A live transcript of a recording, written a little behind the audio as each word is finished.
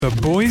The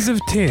Boys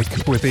of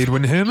Tech with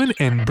Edwin Herman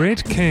and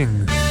Brett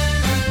King.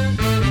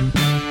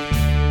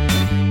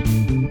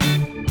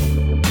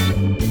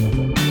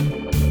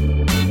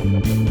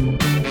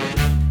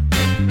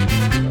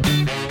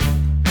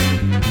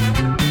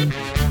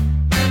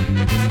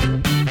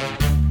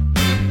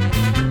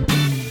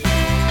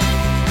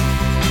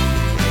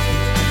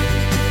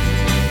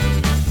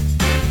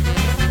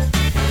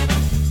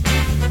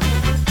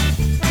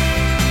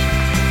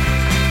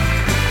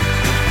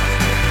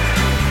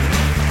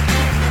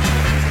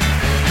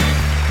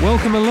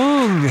 Welcome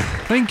along.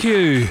 Thank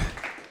you.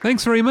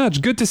 Thanks very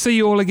much. Good to see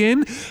you all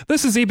again.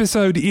 This is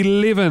episode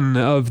 11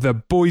 of the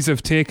Boys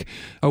of Tech,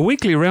 a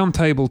weekly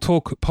roundtable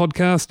talk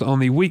podcast on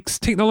the week's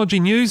technology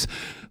news,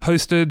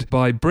 hosted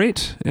by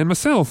Brett and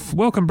myself.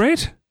 Welcome,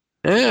 Brett.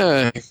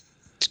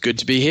 It's good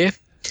to be here.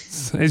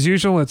 As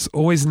usual, it's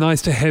always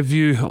nice to have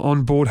you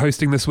on board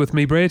hosting this with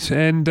me, Brett.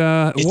 And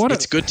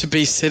it's good to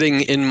be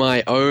sitting in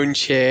my own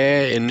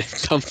chair and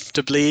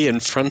comfortably in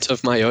front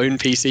of my own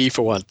PC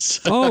for once.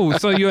 Oh,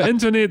 so your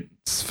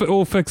internet's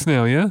all fixed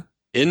now, yeah?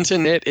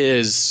 Internet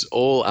is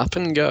all up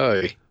and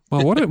go.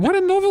 Well, what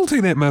a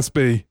novelty that must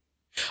be.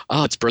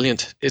 Oh, it's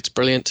brilliant. It's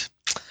brilliant.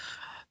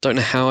 Don't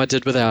know how I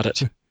did without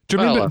it. Do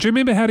you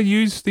remember how to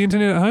use the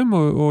internet at home,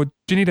 or do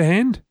you need a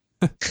hand?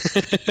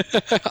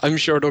 I'm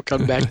sure it'll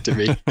come back to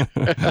me.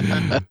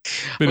 I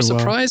was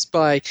surprised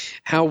by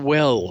how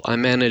well I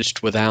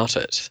managed without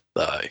it,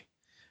 though.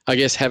 I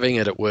guess having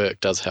it at work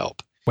does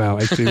help. Wow,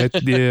 actually,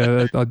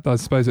 I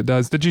suppose it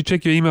does. Did you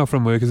check your email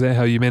from work? Is that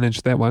how you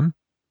managed that one?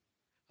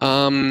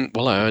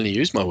 Well, I only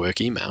use my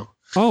work email.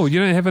 Oh, you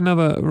don't have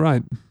another,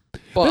 right?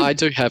 Well, I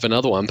do have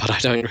another one, but I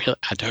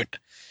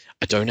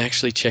don't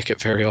actually check it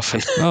very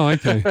often. Oh,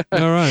 okay.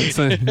 All right.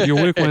 So your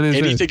work one is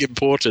anything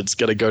important's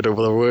going to go to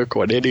the work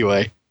one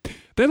anyway.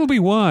 That'll be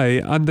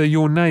why under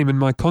your name in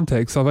my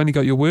contacts, I've only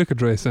got your work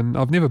address, and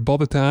I've never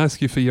bothered to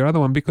ask you for your other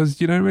one because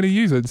you don't really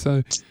use it.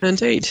 So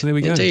indeed, there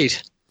we go. Indeed,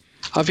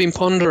 I've been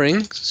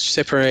pondering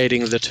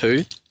separating the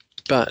two,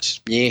 but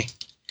yeah,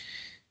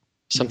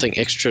 something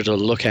extra to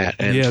look at.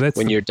 And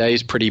when your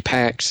day's pretty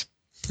packed,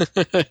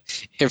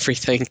 every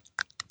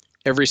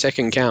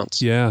second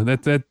counts. Yeah,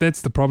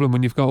 that's the problem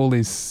when you've got all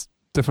these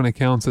different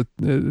accounts. It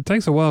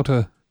takes a while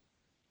to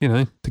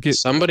get.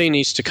 Somebody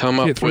needs to come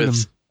up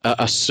with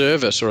a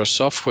service or a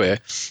software,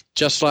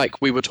 just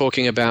like we were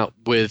talking about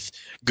with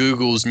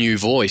Google's new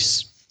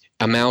voice,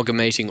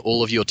 amalgamating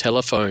all of your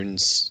telephone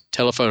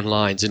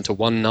lines into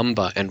one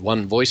number and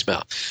one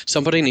voicemail.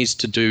 Somebody needs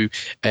to do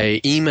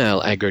a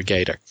email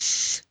aggregator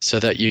so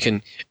that you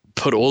can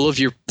put all of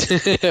your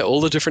all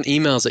the different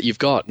emails that you've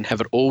got and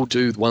have it all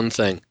do one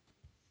thing.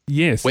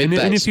 Yes, and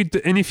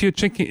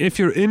if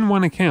you're in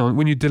one account,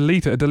 when you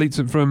delete it, it deletes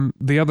it from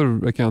the other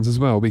accounts as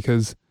well,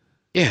 because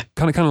kind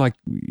of like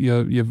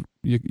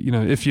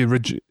if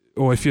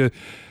you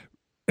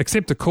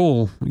accept a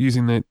call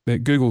using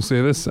that Google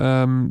service,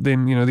 then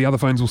the other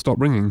phones will stop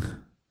ringing.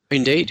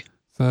 Indeed.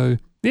 So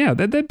yeah,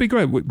 that'd be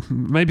great.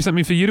 Maybe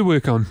something for you to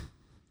work on.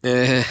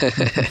 I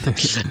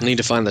need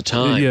to find the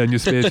time. Yeah, in your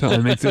spare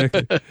time,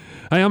 exactly.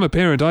 Hey, I'm a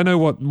parent. I know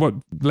what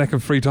lack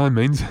of free time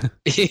means.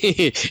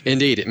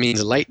 Indeed, it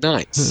means late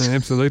nights.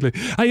 Absolutely.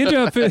 Hey,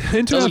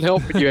 it doesn't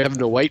help when you're having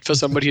to wait for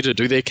somebody to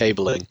do their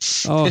cabling.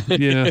 Oh,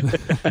 yeah.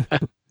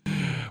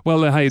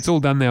 Well, hey, it's all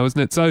done now, isn't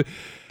it? So,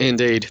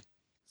 indeed.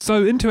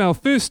 So into our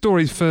first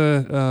stories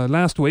for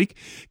last week,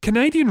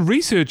 Canadian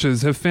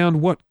researchers have found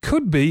what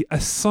could be a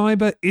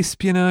cyber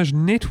espionage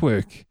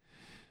network.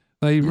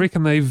 They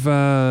reckon they've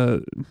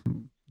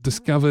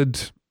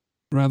discovered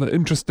rather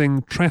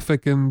interesting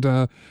traffic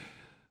and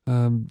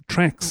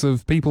tracks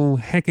of people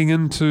hacking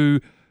into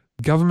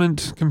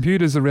government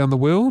computers around the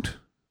world,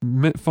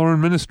 foreign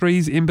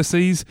ministries,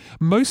 embassies,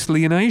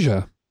 mostly in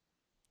Asia.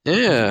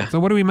 Yeah. So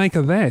what do we make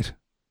of that?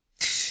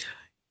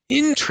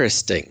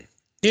 Interesting.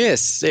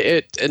 Yes,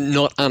 it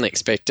not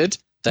unexpected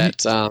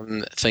that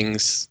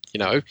things,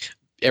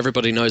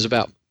 everybody knows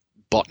about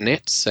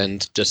botnets,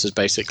 and this is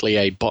basically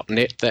a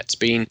botnet that's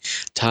been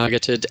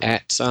targeted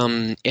at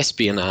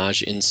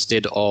espionage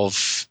instead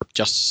of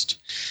just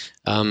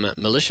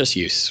malicious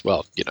use.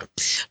 Well,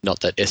 not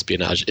that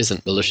espionage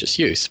isn't malicious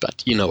use,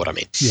 but you know what I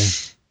mean. Yeah.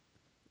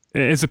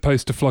 As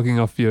opposed to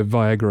flogging off your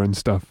Viagra and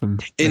stuff.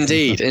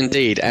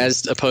 Indeed.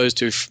 As opposed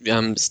to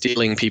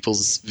stealing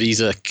people's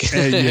Visa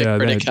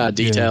credit card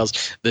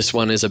details, this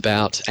one is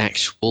about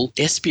actual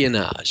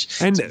espionage.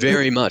 And it's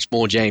very much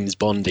more James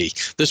Bondy.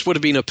 This would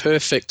have been a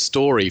perfect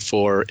story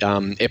for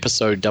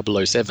episode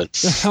 007.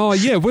 Oh,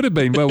 yeah, it would have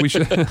been. Well, we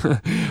should.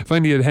 If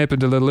only it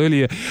happened a little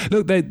earlier.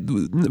 Look,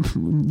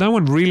 no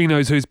one really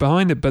knows who's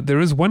behind it, but there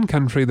is one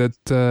country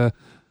that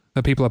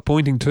people are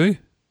pointing to.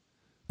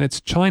 That's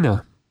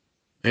China.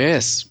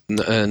 Yes,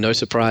 no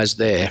surprise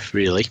there,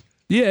 really.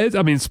 Yeah,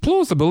 it's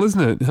plausible,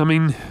 isn't it? I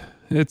mean,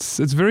 it's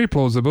very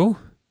plausible.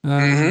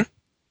 And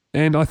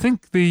I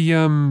think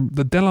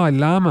the Dalai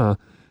Lama,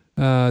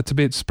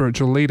 Tibet's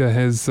spiritual leader,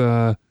 has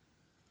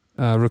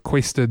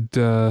requested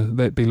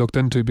that be looked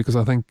into, because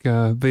I think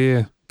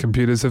their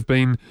computers have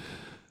been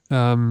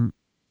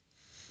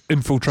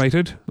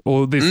infiltrated,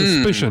 or there's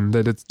suspicion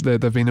that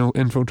they've been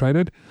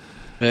infiltrated.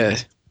 Yeah.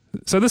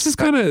 So this is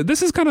kind of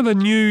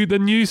the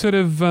new sort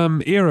of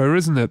era,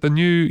 isn't it? The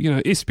new,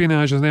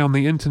 espionage is now on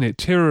the internet.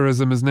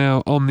 Terrorism is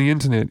now on the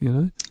internet.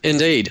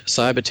 Indeed,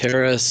 cyber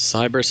terrorists,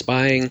 cyber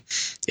spying,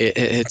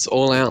 it's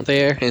all out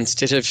there.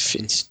 Instead of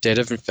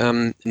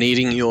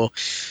needing your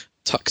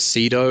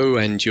tuxedo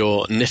and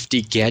your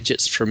nifty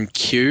gadgets from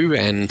Q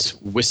and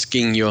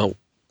whisking your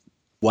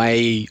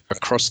way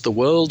across the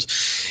world,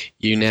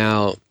 you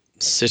now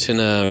sit in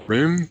a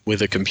room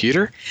with a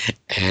computer,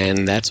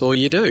 and that's all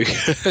you do.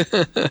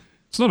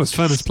 It's not as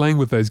fun as playing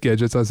with those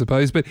gadgets, I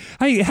suppose. But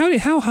hey,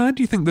 how hard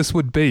do you think this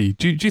would be?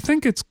 Do you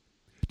think it's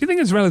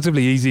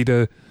relatively easy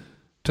to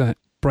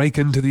break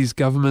into these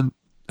government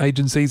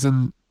agencies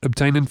and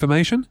obtain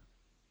information?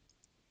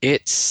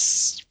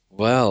 It's,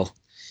 well,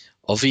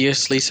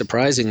 obviously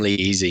surprisingly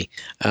easy.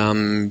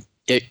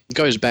 It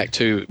goes back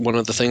to one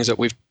of the things that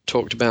we've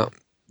talked about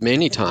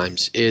many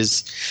times,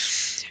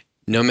 is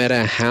no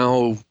matter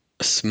how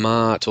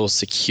smart or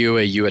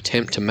secure you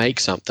attempt to make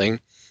something,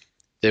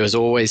 there is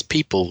always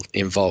people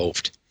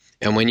involved.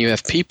 And when you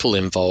have people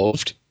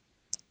involved,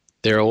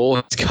 there are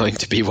always going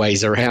to be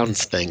ways around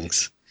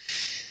things.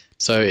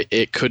 So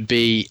it could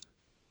be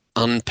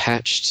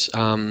unpatched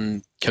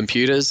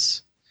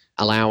computers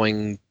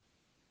allowing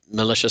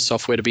malicious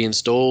software to be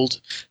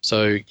installed.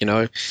 So,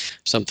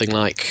 something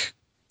like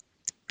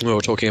we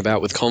were talking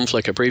about with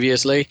Conflicker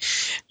previously,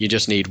 you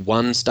just need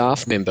one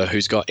staff member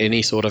who's got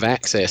any sort of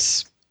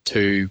access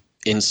to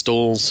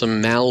install some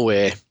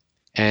malware,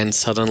 and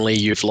suddenly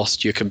you've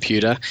lost your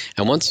computer.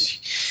 And once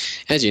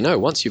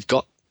you've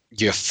got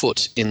your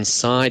foot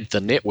inside the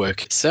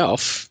network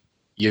itself,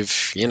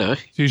 you've got your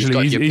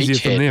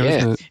beachhead.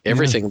 Isn't it?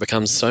 Everything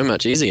becomes so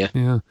much easier.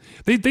 Yeah,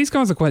 these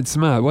guys are quite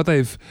smart. What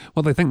they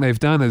think they've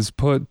done is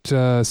put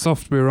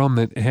software on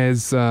that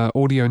has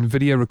audio and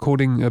video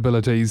recording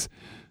abilities,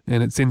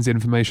 and it sends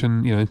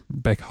information,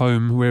 back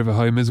home, wherever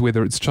home is,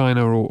 whether it's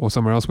China or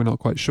somewhere else. We're not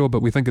quite sure,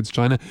 but we think it's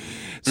China.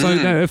 So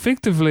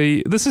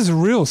effectively, this is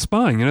real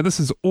spying. This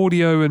is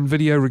audio and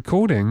video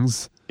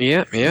recordings.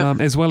 Yeah.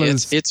 As well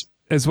as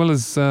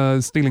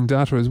stealing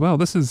data as well.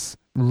 This is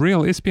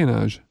real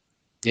espionage.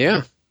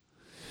 Yeah.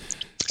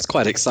 It's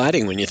quite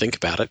exciting when you think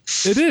about it.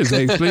 It is,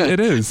 actually. It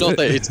is. Not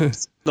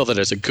that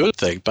it's a good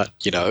thing, but,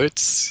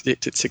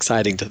 it's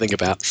exciting to think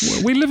about.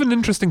 We live in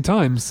interesting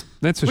times,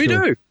 that's for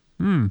sure.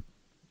 We do.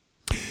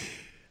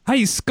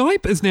 Hey,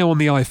 Skype is now on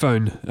the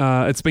iPhone.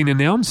 It's been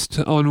announced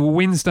on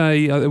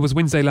Wednesday. It was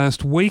Wednesday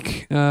last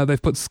week.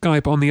 They've put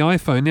Skype on the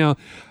iPhone. Now,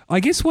 I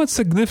guess what's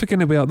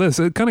significant about this,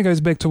 it kind of goes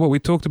back to what we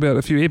talked about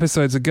a few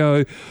episodes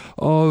ago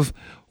of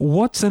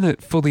what's in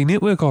it for the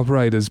network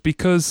operators,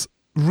 because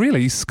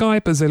really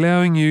Skype is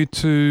allowing you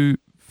to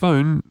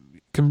phone,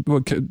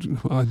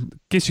 I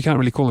guess you can't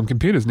really call them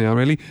computers now,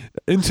 really,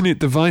 from internet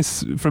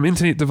device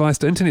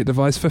to internet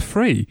device for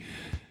free.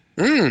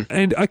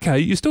 And okay,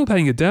 you're still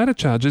paying your data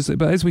charges,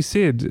 but as we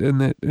said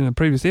in a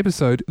previous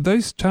episode,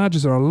 those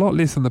charges are a lot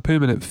less than the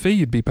permanent fee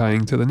you'd be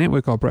paying to the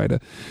network operator.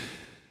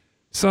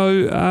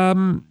 So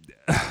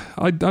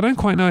I don't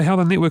quite know how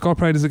the network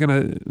operators are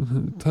going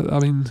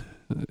to,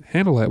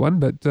 handle that one.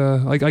 But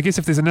I guess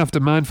if there's enough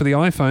demand for the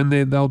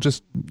iPhone, they'll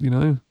just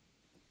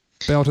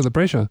bow to the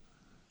pressure.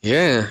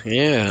 Yeah.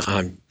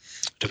 It'll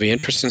be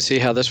interesting to see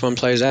how this one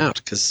plays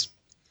out, because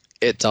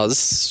it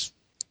does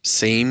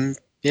seem,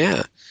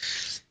 they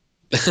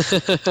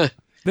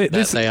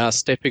are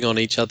stepping on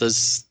each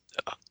other's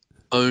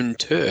own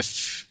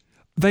turf.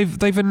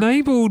 They've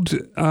enabled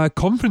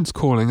conference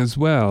calling as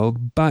well,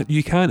 but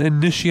you can't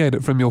initiate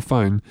it from your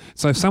phone.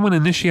 So if someone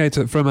initiates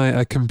it from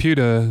a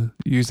computer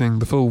using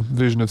the full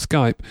version of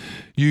Skype,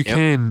 you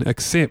can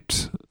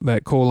accept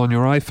that call on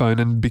your iPhone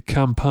and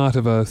become part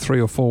of a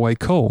 3 or 4 way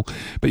call.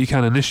 But you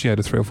can't initiate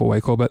a 3 or 4 way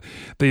call. But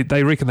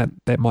they reckon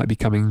that might be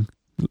coming,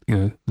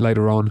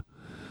 later on.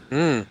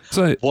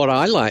 So what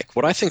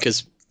I think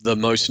is the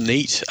most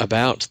neat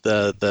about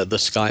the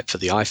Skype for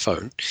the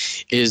iPhone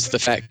is the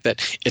fact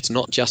that it's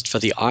not just for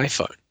the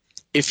iPhone.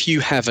 If you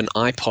have an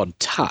iPod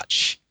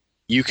Touch,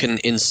 you can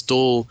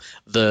install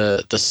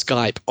the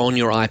Skype on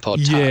your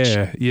iPod Touch,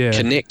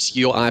 connect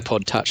your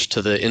iPod Touch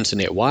to the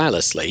internet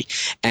wirelessly,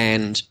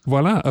 and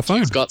voila, a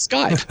phone. You've got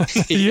Skype.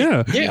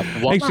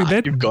 Voila,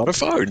 actually, you've got a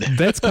phone.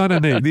 That's kind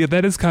of neat. Yeah,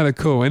 that is kind of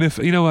cool. And if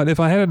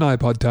I had an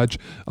iPod Touch,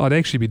 I'd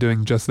actually be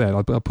doing just that.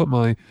 I'd put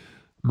my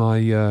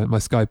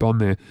Skype on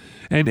there,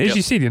 and as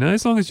you said,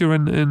 as long as you're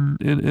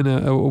in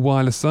a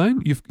wireless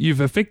zone,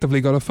 you've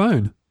effectively got a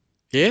phone.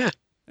 Yeah,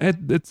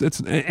 it's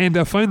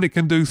a phone that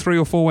can do 3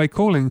 or 4 way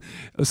calling,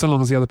 so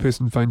long as the other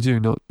person phones you,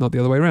 not the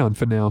other way around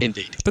for now.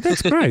 Indeed, but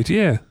that's great.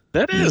 Yeah,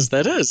 that is.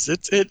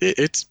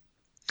 It's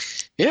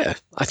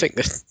I think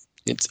that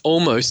it's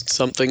almost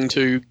something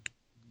to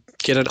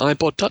get an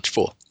iPod Touch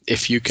for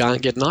if you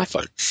can't get an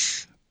iPhone.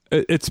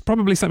 It's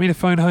probably something to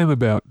phone home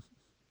about.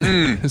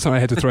 Sorry, I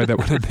had to throw that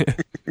one in there.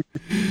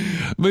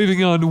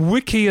 Moving on,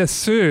 Wikia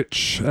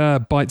search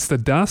bites the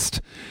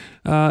dust.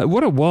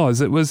 What it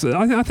was,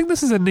 I think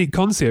this is a neat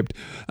concept.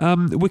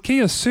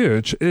 Wikia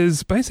search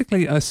is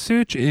basically a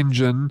search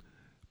engine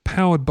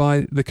powered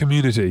by the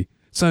community.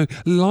 So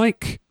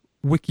like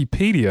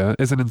Wikipedia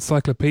is an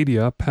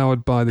encyclopedia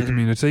powered by the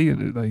community,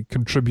 and they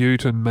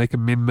contribute and make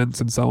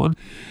amendments and so on.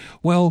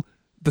 Well,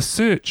 the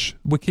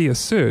Wikia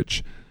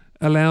search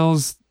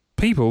allows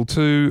people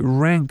to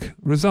rank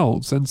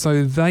results, and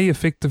so they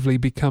effectively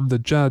become the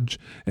judge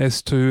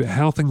as to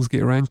how things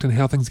get ranked and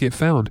how things get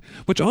found.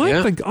 Which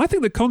I think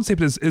the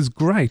concept is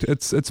great.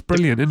 It's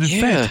brilliant, and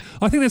in fact,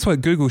 I think that's what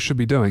Google should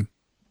be doing.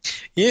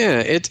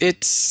 Yeah,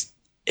 it's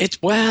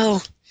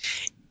well.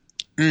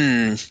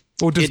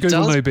 Or does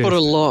Google know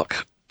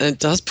best? It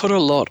does put a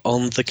lot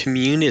on the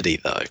community,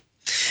 though.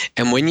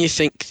 And when you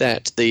think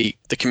that the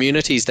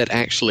communities that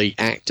actually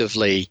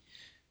actively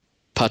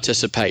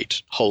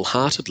participate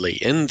wholeheartedly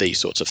in these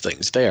sorts of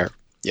things, they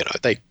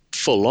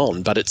full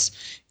on, but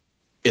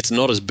it's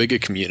not as big a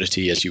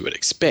community as you would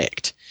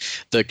expect.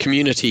 The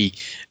community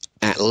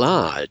at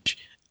large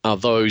are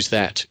those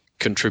that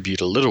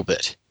contribute a little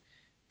bit.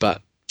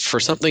 But for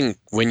something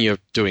when you're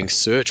doing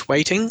search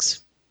weightings,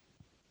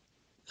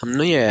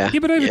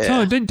 but over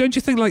time, don't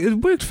you think, like, it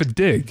worked for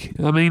Dig?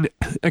 I mean,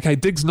 okay,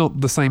 Dig's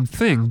not the same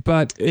thing,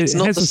 but it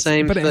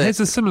has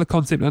a similar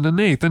concept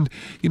underneath, and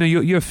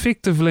you're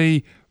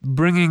effectively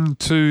bringing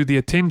to the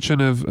attention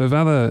of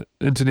other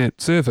internet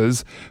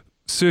surfers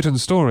certain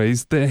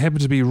stories that happen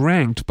to be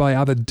ranked by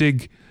other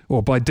Dig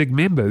or by Dig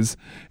members,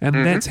 and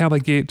that's how they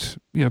get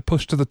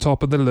pushed to the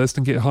top of the list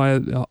and get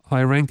higher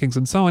rankings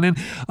and so on. And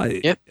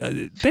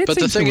but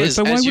the thing is,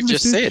 as you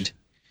just said,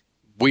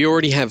 we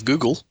already have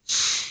Google.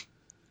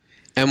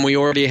 And we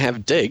already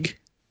have Dig.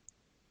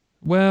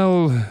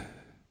 Well,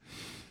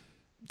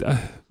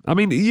 I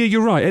mean,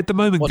 you're right. At the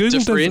moment, Google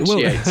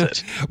differentiates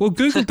it? Well,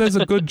 Google does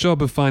a good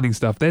job of finding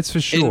stuff. That's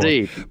for sure.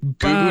 Indeed,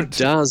 Google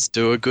does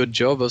do a good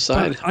job of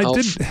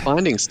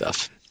finding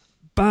stuff.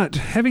 But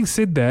having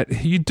said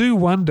that, you do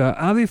wonder: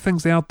 are there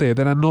things out there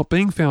that are not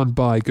being found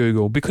by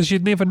Google? Because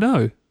you'd never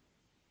know.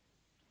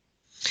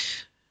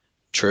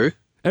 True.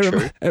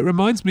 It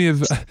reminds me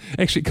of,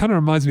 actually, it kind of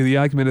reminds me of the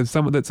argument of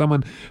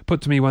someone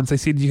put to me once. They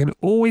said you can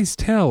always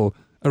tell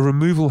a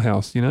removal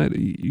house.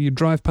 You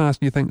drive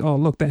past and you think, oh,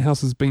 look, that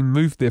house has been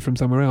moved there from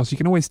somewhere else. You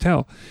can always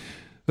tell.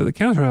 But the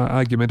counter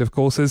argument, of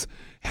course, is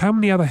how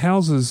many other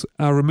houses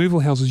are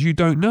removal houses you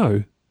don't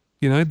know.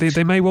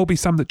 There may well be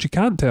some that you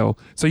can't tell.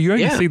 So you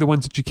only see the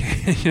ones that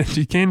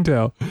you can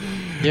tell.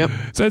 Yep.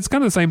 So it's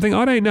kind of the same thing.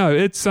 I don't know.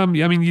 It's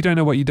you don't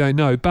know what you don't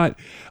know. But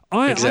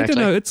I don't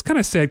know. It's kind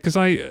of sad because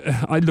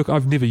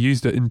I've never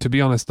used it, and to be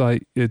honest,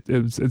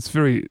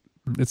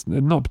 it's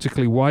not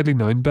particularly widely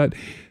known, but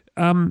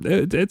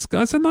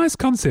it's a nice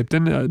concept,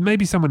 and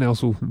maybe someone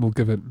else will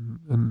give it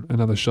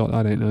another shot.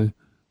 I don't know.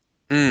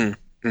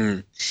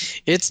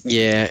 It's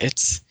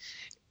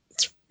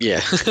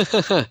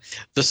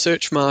the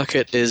search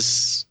market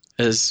is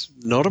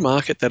not a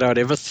market that I'd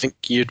ever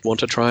think you'd want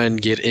to try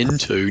and get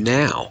into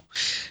now.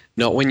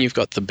 Not when you've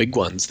got the big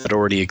ones that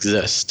already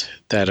exist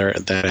that are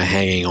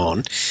hanging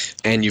on,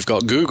 and you've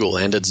got Google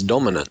and its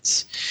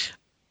dominance.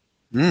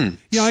 Yeah,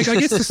 I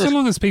guess so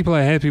long as people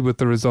are happy with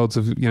the results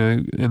of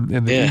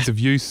and the ease of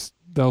use,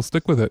 they'll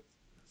stick with it.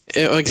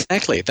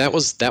 Exactly. That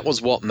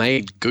was what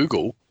made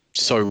Google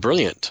so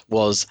brilliant.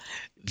 Was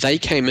they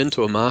came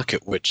into a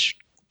market which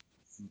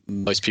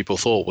most people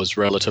thought was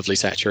relatively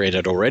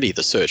saturated already,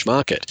 the search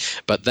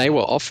market, but they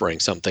were offering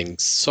something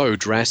so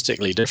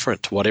drastically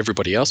different to what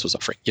everybody else was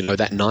offering.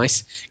 That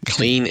nice,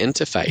 clean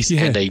interface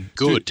and a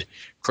good,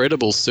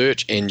 credible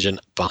search engine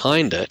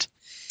behind it,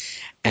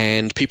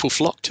 and people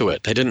flocked to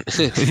it. They didn't.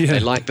 They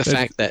liked the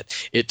fact that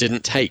it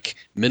didn't take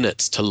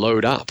minutes to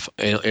load up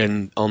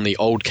on the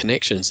old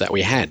connections that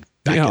we had.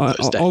 Back in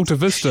those days. Alta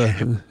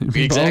Vista.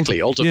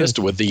 Exactly, Alta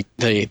Vista with the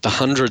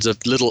hundreds of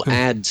little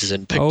ads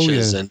and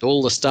pictures and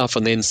all the stuff,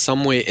 and then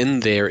somewhere in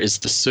there is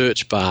the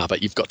search bar,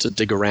 but you've got to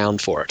dig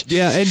around for it.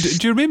 Yeah, and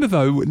do you remember,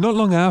 though, not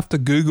long after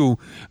Google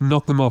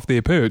knocked them off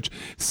their perch,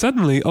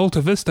 suddenly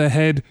Alta Vista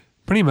had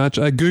pretty much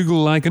a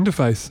Google-like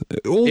interface.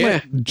 All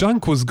that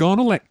junk was gone,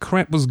 all that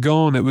crap was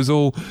gone. It was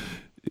all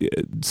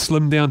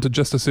slimmed down to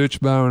just a search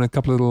bar and a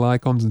couple of little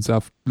icons and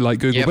stuff like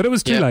Google, but it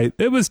was too late.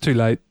 It was too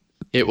late.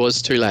 It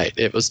was too late.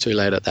 It was too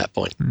late at that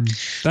point.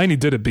 They only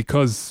did it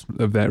because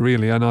of that,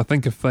 really. And I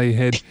think if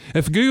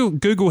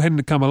Google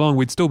hadn't come along,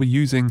 we'd still be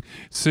using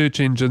search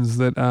engines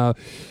that are,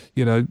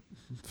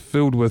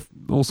 filled with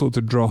all sorts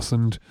of dross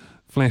and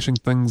flashing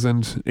things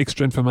and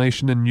extra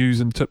information and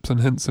news and tips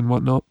and hints and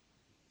whatnot.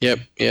 Yep.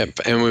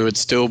 And we would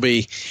still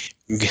be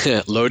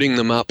loading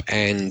them up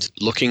and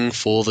looking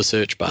for the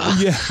search bar.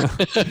 Yeah.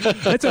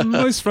 That's a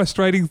most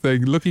frustrating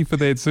thing, looking for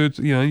that search.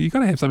 You've got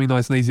to have something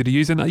nice and easy to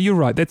use. And you're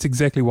right, that's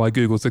exactly why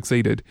Google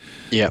succeeded.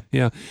 Yeah.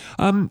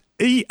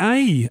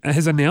 EA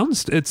has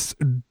announced it's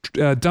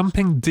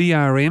dumping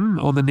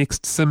DRM on the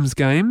next Sims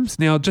games.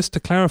 Now, just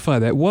to clarify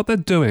that, what they're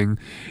doing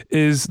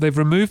is they've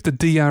removed the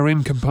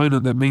DRM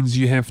component that means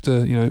you have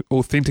to,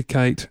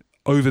 authenticate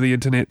over the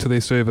internet to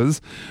their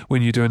servers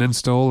when you do an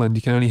install, and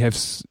you can only have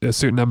a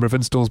certain number of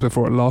installs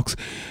before it locks.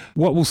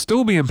 What will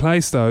still be in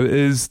place, though,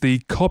 is the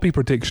copy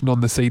protection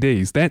on the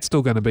CDs. That's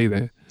still going to be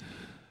there.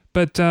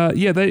 But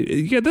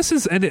this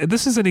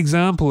is an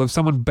example of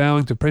someone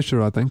bowing to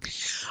pressure, I think.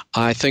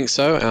 I think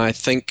so. I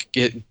think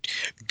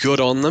good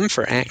on them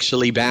for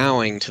actually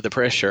bowing to the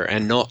pressure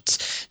and not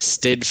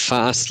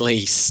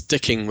steadfastly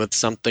sticking with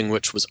something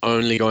which was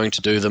only going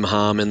to do them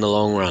harm in the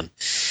long run.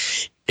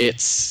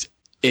 It's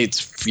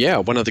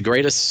one of the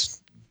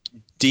greatest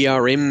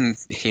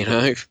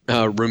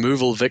DRM,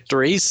 removal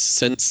victories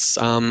since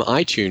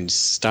iTunes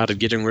started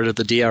getting rid of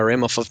the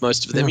DRM off of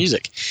most of their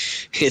music.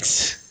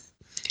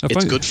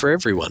 It's good for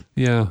everyone.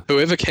 Yeah.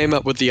 Whoever came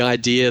up with the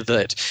idea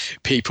that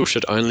people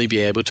should only be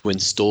able to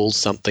install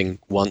something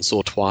once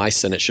or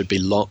twice and it should be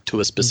locked to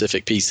a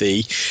specific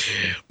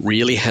PC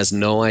really has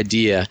no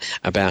idea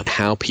about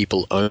how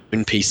people own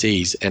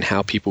PCs and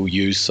how people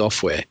use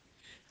software.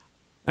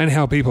 And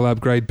how people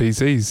upgrade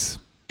PCs.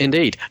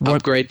 Indeed.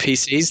 Upgrade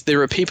PCs.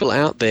 There are people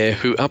out there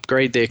who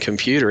upgrade their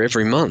computer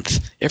every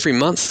month. Every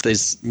month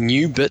there's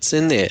new bits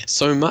in there.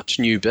 So much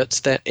new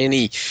bits that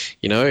any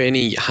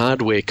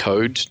hardware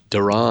code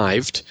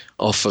derived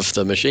off of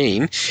the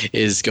machine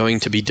is going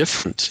to be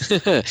different.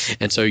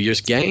 And so your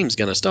game's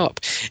going to stop.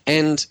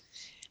 And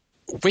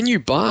when you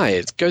buy,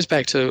 it goes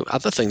back to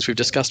other things we've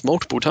discussed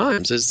multiple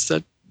times, is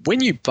that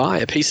when you buy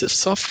a piece of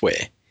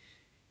software,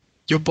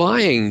 you're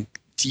buying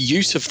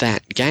use of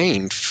that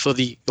game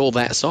or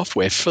that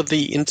software for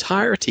the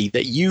entirety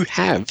that you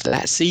have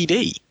that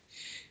CD.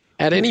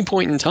 At any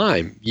point in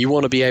time, you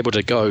want to be able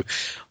to go,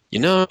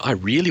 I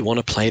really want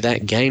to play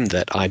that game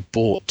that I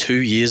bought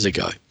 2 years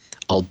ago.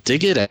 I'll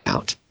dig it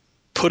out,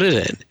 put it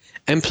in,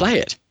 and play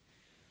it.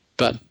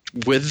 But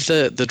with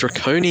the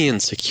draconian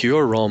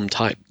secure ROM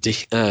type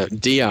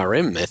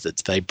DRM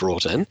methods they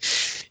brought in,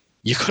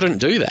 you couldn't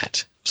do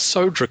that.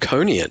 So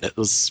draconian, it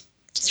was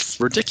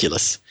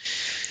ridiculous.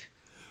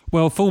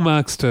 Well, full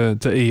marks to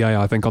EA,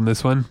 I think, on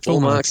this one. Full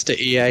marks to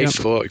EA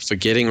for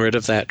getting rid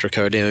of that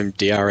draconian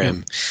DRM.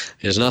 Yep.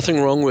 There's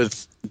nothing wrong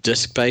with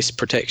disk-based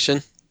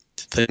protection,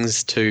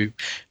 things to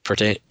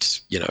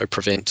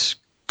prevent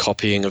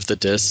copying of the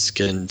disk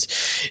and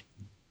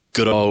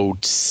good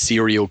old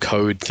serial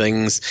code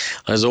things.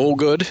 That's all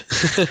good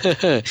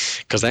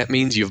because that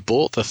means you've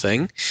bought the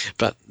thing.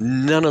 But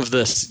none of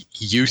this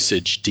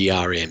usage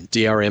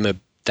DRM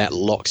that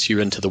locks you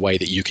into the way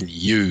that you can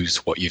use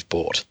what you've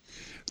bought.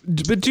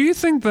 But do you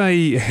think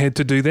they had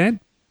to do that?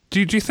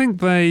 Do you think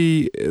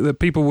that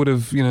people would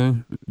have,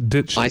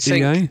 ditched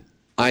EA?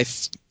 I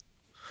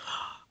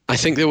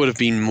think there would have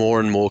been more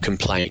and more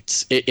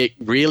complaints. It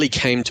really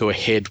came to a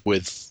head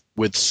with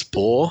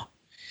Spore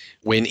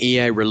when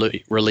EA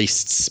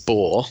released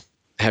Spore.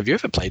 Have you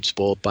ever played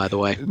Spore, by the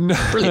way? No.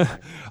 Brilliant.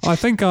 I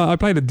think I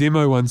played a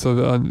demo once,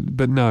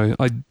 but no.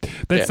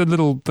 That's the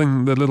little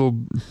thing, the little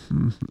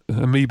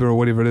amoeba or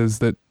whatever it is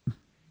that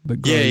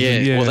grows.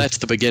 Yeah. Well, that's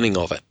the beginning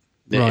of it.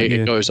 Right,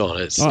 it goes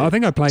on. I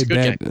think I played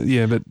that,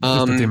 game. But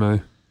just a demo.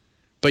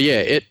 But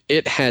yeah,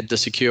 it had the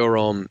secure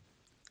ROM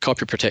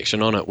copy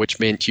protection on it, which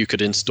meant you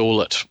could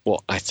install it,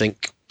 I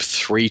think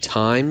 3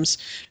 times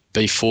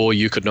before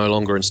you could no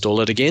longer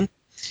install it again.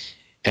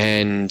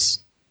 And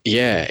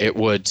yeah, it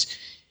would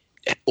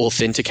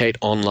authenticate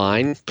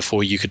online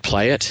before you could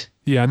play it.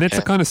 Yeah, and that's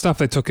the kind of stuff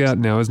they took out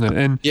now, isn't it?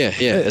 And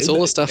it's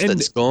all the stuff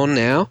that's gone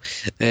now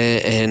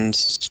and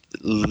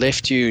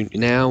left you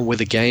now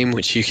with a game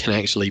which you can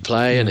actually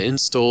play and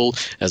install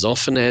as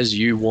often as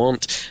you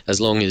want,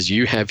 as long as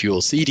you have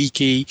your CD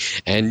key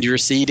and your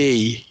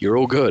CD. You're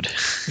all good.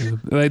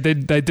 Yeah.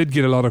 They did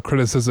get a lot of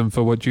criticism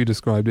for what you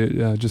described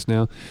just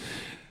now.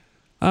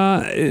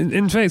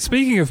 In fact,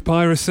 speaking of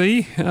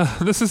piracy,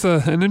 this is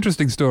an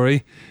interesting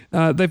story.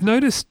 They've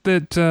noticed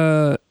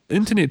that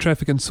internet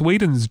traffic in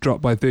Sweden's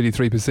dropped by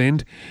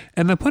 33%,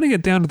 and they're putting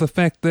it down to the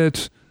fact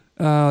that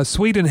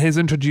Sweden has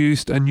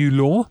introduced a new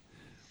law,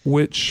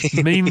 which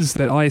means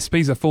that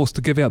ISPs are forced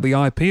to give out the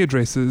IP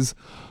addresses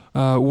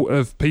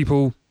of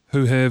people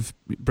who have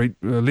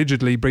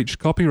allegedly breached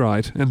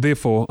copyright and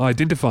therefore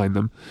identifying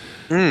them.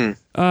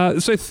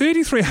 So a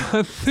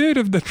third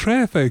of the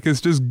traffic is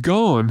just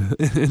gone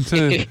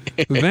into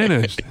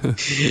vanished.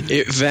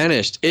 It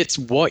vanished. It's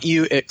what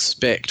you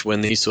expect when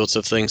these sorts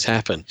of things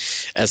happen.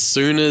 As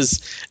soon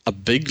as a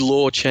big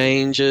law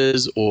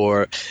changes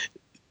or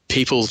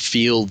people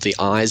feel the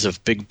eyes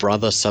of Big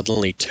Brother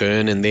suddenly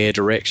turn in their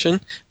direction,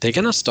 they're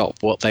going to stop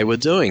what they were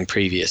doing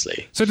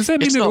previously. So does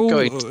that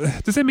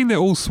mean that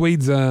all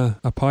Swedes are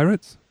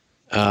pirates?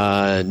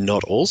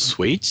 Not all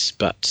Swedes,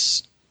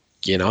 but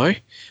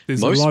there's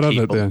most a lot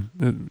people, of it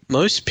there.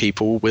 Most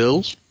people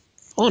will,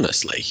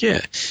 honestly,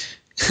 yeah.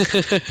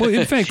 Well,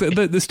 in fact,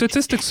 the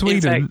statistics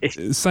Sweden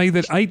say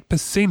that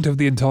 8% of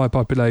the entire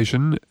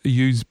population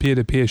use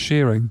peer-to-peer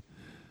sharing.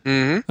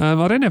 Mm-hmm.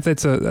 I don't know if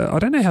I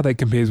don't know how that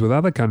compares with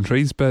other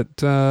countries, but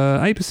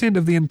 8%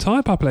 of the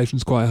entire population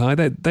is quite high.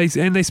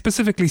 They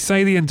specifically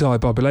say the entire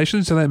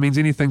population, so that means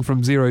anything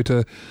from 0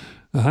 to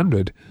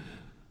 100.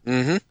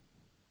 Mm-hmm.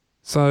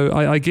 So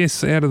I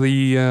guess out of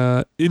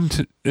the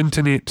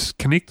internet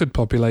connected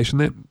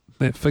population,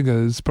 that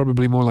figure is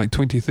probably more like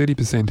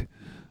 20-30%,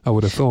 I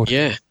would have thought.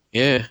 Yeah.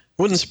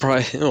 Wouldn't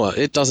surprise. Well,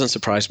 it doesn't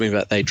surprise me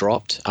that they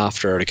dropped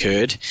after it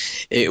occurred.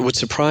 It would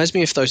surprise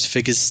me if those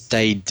figures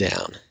stayed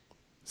down.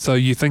 So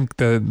you think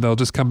that they'll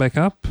just come back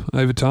up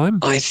over time?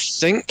 I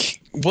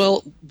think,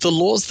 well, the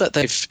laws that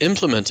they've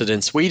implemented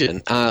in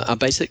Sweden are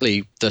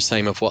basically the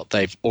same of what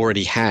they've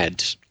already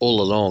had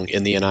all along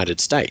in the United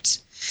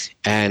States.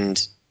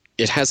 And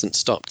it hasn't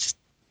stopped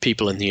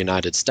people in the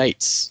United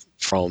States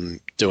from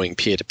doing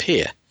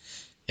peer-to-peer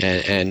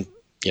and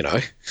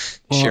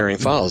sharing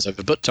files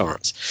over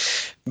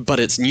BitTorrents.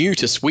 But it's new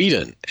to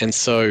Sweden. And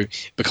so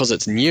because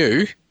it's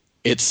new,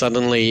 it's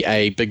suddenly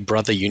a big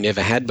brother you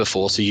never had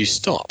before, so you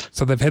stop.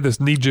 So they've had this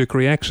knee-jerk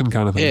reaction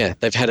kind of thing. Yeah,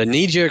 they've had a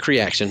knee-jerk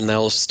reaction and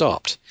they'll have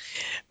stopped.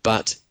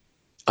 But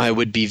I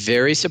would be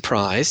very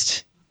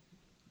surprised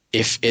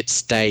if it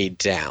stayed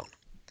down.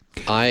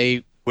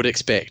 I would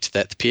expect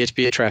that the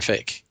peer-to-peer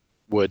traffic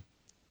would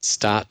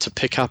start to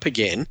pick up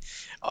again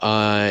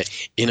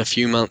in a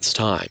few months'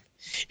 time.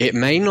 It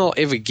may not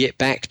ever get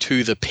back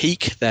to the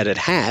peak that it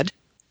had,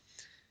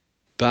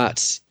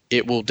 but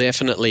it will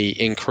definitely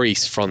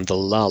increase from the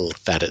lull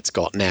that it's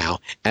got now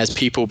as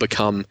people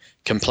become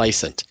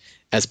complacent,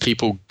 as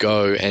people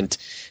go and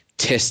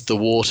test the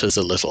waters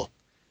a little,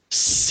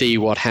 see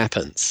what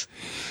happens.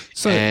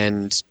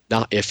 And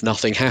if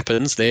nothing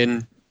happens,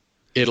 then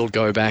it'll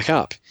go back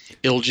up.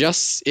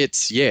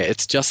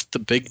 It's just the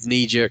big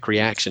knee-jerk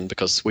reaction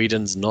because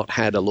Sweden's not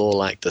had a law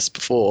like this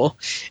before,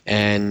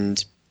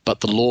 but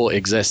the law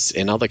exists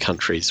in other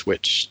countries where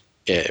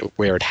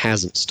it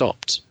hasn't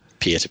stopped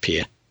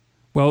peer-to-peer.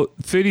 Well,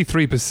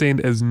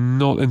 33% is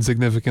not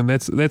insignificant.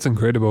 That's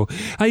incredible.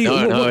 Hey,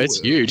 no, it's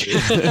huge.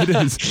 It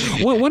is.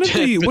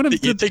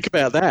 You think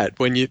about that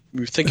when you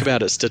think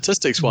about it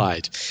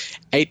statistics-wise.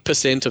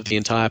 8% of the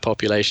entire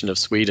population of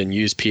Sweden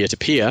use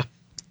peer-to-peer,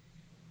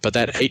 but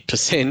that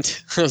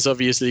 8% is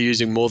obviously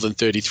using more than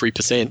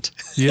 33%.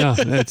 Yeah,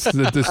 that's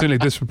certainly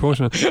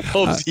disproportionate.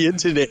 Of the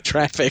internet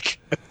traffic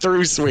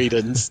through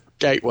Sweden's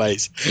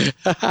gateways.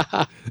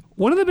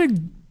 One of the big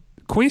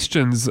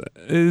questions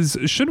is,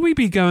 should we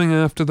be going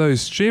after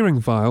those sharing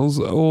files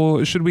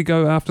or should we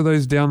go after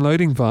those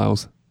downloading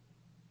files?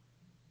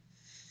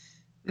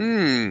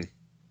 That's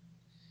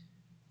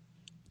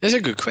a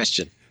good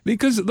question.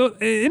 Because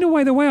in a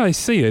way, the way I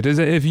see it is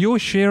that if you're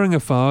sharing a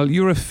file,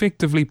 you're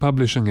effectively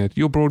publishing it.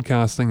 You're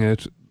broadcasting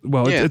it.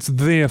 Well, it's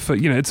there for,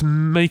 it's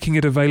making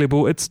it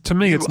available. To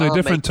me, it's no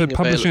different to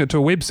publishing it to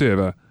a web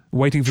server,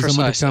 waiting for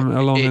someone to come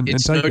along and take it.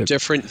 It's no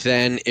different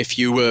than if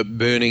you were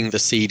burning the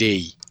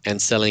CD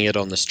and selling it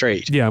on the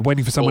street. Yeah,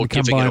 waiting for someone to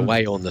come by. Or giving it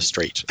away on the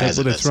street,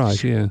 that's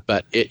right, yeah.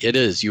 But it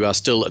is. You are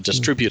still a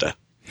distributor.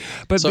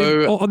 But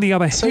then, on the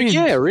other hand... So,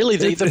 yeah, really,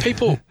 the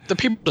people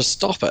to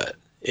stop it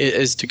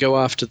is to go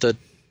after the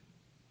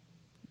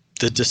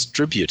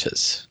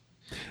distributors.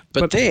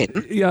 But then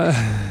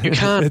you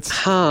can't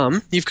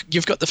harm...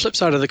 You've got the flip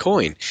side of the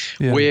coin,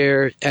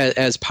 where,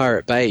 as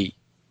Pirate Bay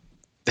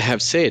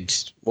have said,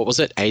 what was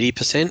it,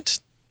 80%?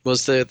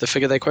 Was the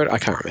figure they quoted? I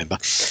can't remember.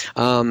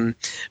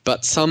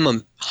 But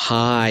some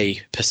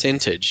high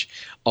percentage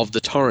of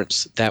the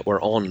torrents that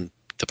were on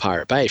the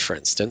Pirate Bay, for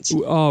instance,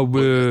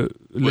 were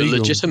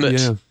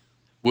legitimate,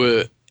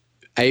 were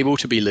able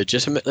to be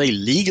legitimately,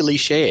 legally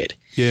shared.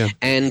 Yeah.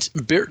 And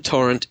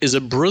BitTorrent is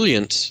a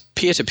brilliant,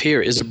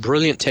 peer-to-peer is a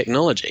brilliant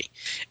technology.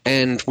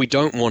 And we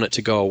don't want it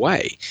to go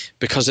away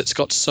because it's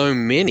got so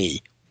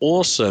many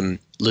awesome,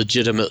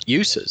 legitimate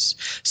uses.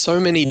 So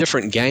many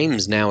different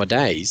games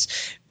nowadays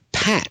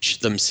patch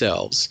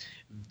themselves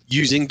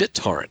using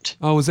BitTorrent.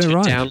 Oh, is that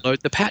right? Download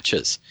the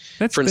patches.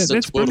 For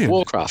instance, World of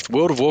Warcraft.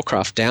 World of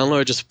Warcraft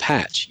downloads a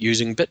patch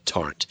using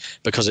BitTorrent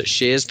because it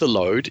shares the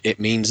load.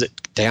 It means it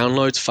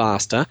downloads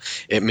faster.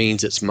 It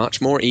means it's much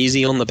more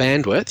easy on the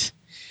bandwidth.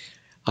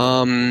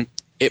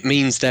 It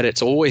means that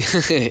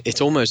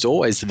it's almost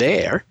always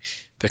there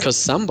because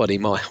somebody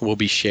will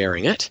be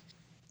sharing it.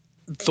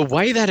 The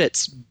way that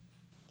it's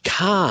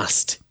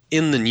cast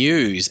in the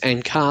news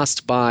and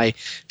cast by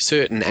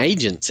certain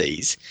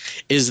agencies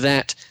is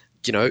that,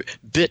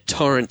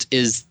 BitTorrent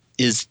is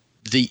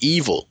the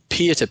evil.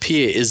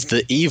 Peer-to-peer is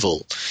the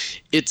evil.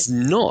 It's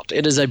not.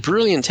 It is a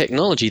brilliant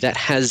technology that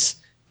has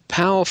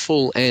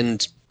powerful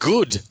and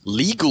good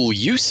legal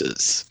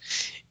uses.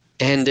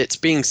 And it's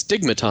being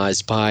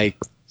stigmatized by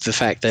the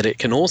fact that it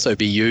can also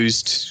be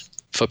used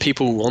for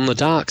people on the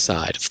dark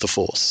side of the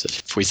force,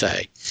 if we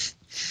say.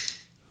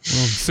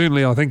 Well,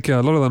 certainly, I think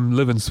a lot of them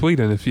live in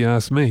Sweden, if you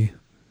ask me.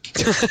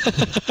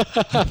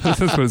 That's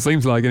what it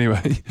seems like,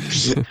 anyway.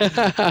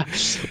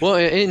 Well,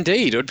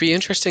 indeed, it would be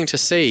interesting to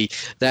see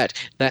that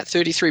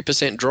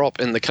 33% drop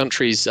in the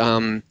country's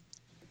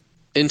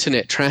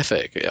internet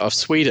traffic of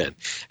Sweden.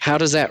 How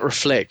does that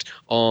reflect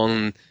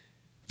on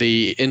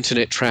the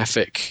internet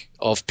traffic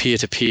of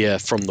peer-to-peer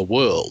from the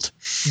world?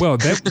 Well,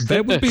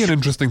 that would be an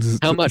interesting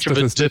how much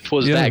statistic. of a dip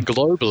was that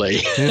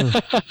globally?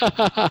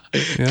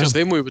 Because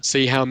then we would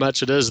see how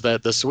much it is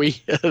that the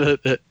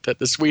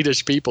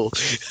Swedish people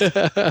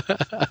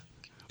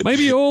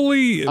Maybe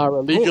are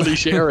illegally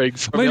sharing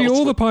from maybe elsewhere.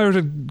 all the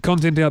pirated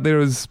content out there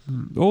is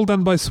all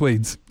done by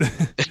Swedes.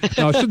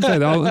 No, I shouldn't say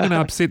that. I'm going to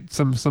upset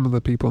some of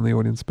the people in the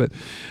audience. But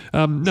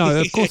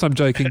no, of course I'm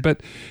joking.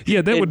 But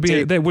yeah,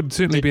 that would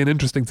certainly be an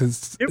interesting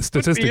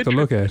statistic to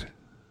look at.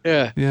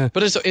 Yeah.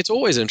 But it's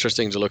always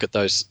interesting to look at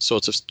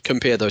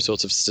compare those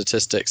sorts of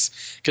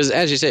statistics, because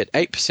as you said,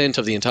 8%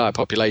 of the entire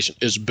population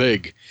is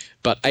big,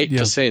 but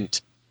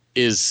 8%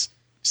 is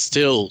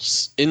still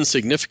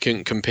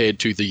insignificant compared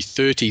to the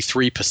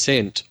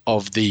 33%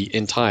 of the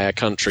entire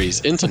country's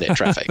internet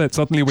traffic. That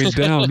suddenly went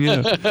down.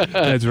 Yeah,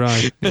 that's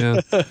right. Yeah,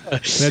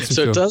 that's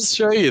so it does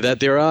show you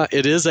that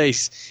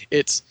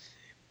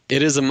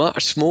it is a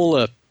much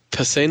smaller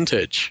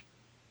percentage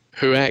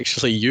who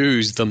actually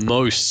use the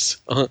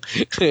most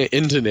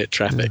internet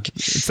traffic.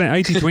 It's that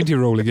 80-20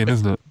 rule again,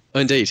 isn't it?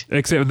 Indeed.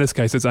 Except in this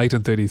case, it's 8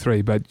 and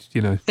 33, but,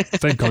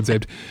 same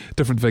concept,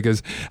 different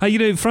figures.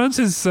 France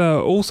is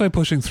also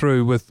pushing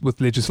through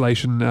with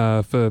legislation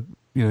for,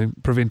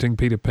 preventing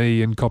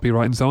P2P and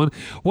copyright and so on.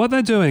 What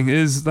they're doing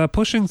is they're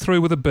pushing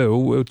through with a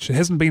bill, which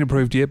hasn't been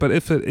approved yet, but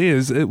if it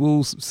is, it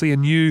will see a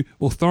new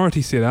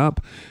authority set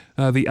up,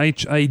 the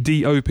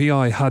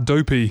HADOPI,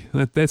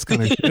 HADOPI. That's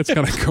kind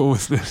of cool,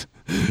 isn't it?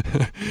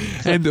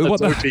 And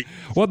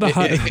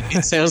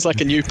it sounds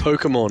like a new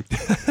Pokemon.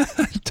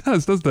 It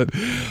does, doesn't it?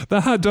 The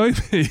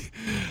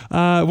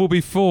HADOPI will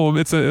be formed.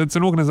 It's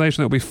an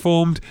organisation that will be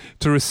formed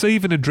to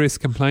receive and address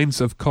complaints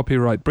of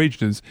copyright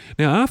breaches.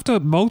 Now, after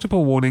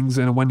multiple warnings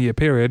in a 1-year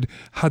period,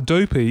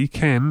 HADOPI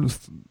can,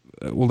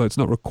 although it's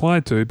not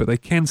required to, but they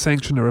can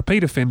sanction a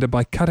repeat offender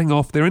by cutting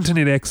off their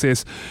internet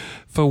access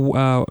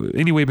for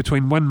anywhere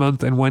between 1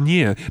 month and 1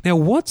 year. Now,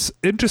 what's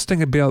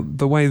interesting about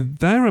the way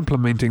they're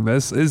implementing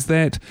this is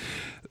that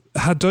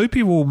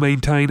HADOPI will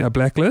maintain a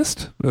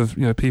blacklist of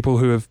people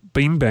who have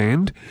been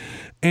banned,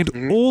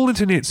 and all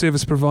internet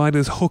service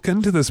providers hook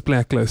into this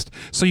blacklist.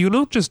 So you're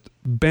not just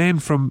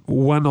banned from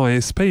one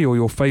ISP or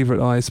your favourite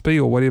ISP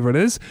or whatever it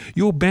is,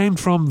 you're banned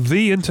from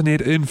the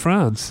internet in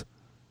France.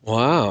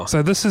 Wow.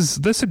 So this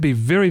would be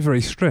very,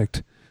 very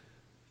strict.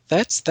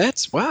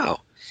 That's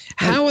wow.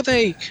 How are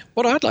they?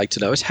 What I'd like to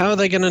know is how are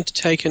they going to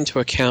take into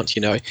account,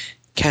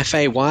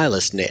 cafe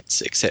wireless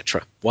nets,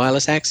 etc.,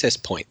 wireless access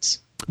points?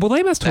 Well,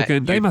 they must hook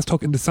in. They must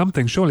hook into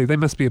something. Surely there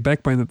must be a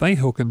backbone that they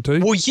hook into.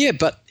 Well, yeah,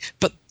 but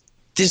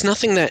there's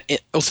nothing that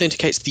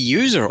authenticates the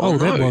user on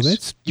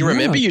those.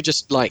 Remember, you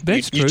just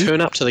you turn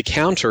up to the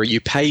counter,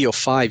 you pay your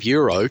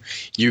 €5,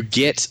 you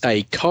get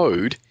a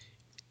code,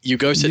 you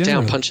go sit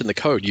down, punch in the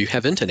code, you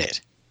have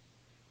internet.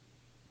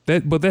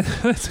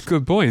 That's a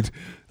good point.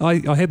 I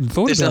hadn't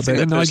thought There's about that. There's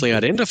nothing that personally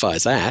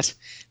identifies that.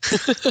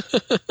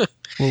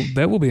 Well,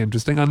 that will be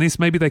interesting, unless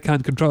maybe they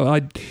can't control.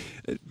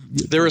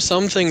 There are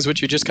some things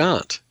which you just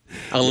can't,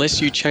 unless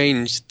you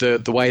change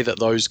the way that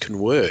those can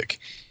work.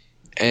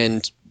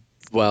 And,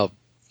 well,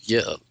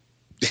 yeah.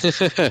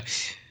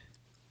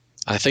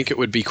 I think it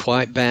would be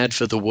quite bad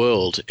for the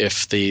world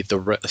if the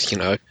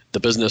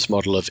business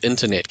model of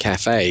internet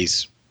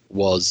cafes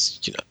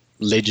was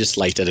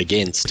legislated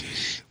against.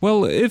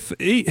 Well,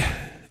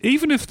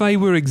 even if they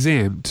were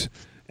exempt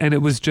and it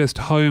was just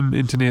home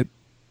internet,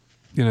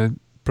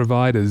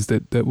 providers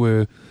that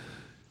were,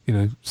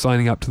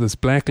 signing up to this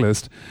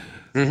blacklist,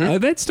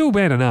 that's still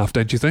bad enough,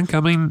 don't you think? I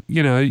mean,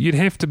 you'd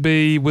have to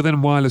be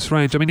within wireless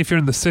range. I mean, if you're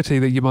in the city,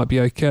 that you might be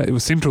okay. It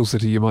was central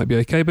city, you might be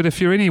okay. But if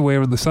you're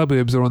anywhere in the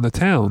suburbs or in the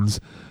towns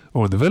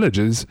or in the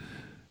villages,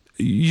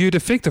 you'd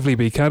effectively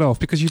be cut off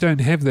because you don't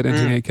have that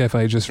internet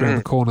cafe just around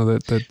the corner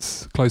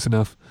that's close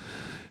enough.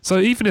 So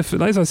even if,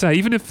 as I say,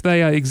 even if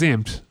they are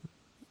exempt,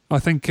 I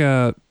think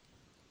it'll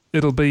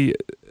be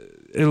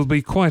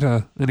quite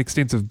an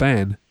extensive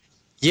ban.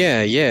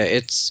 Yeah,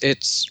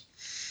 it's.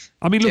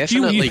 I mean, look,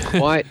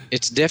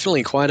 it's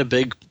definitely quite a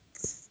big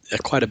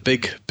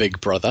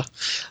brother.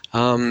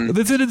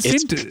 There's an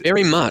incentive. It's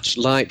very much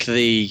like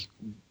the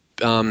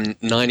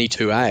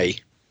 92A.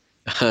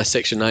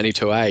 Section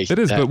 92A. It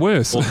is, but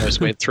worse. Almost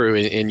went through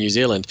in New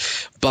Zealand,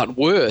 but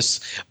worse,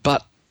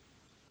 but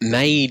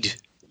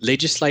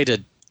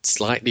legislated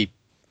slightly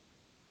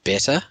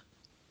better.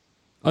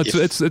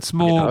 It's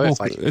more.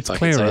 It's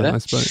clearer, I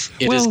suppose.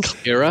 It is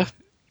clearer.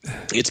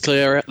 It's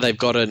clearer. They've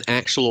got an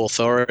actual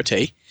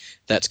authority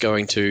that's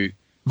going to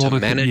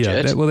manage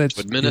to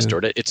administer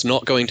it. It's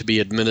not going to be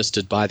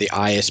administered by the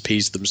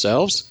ISPs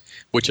themselves,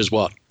 which is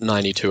what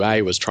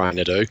 92A was trying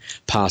to do,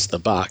 pass the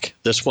buck.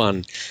 This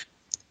one,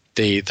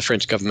 the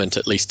French government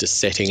at least is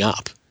setting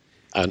up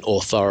an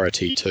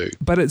authority to.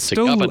 But it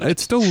still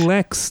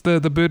lacks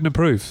the burden of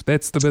proof.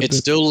 That's the bit. It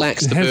still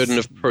lacks the burden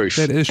of proof,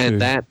 that issue. And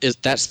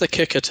that's the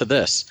kicker to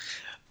this.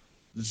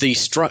 The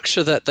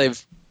structure that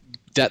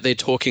they're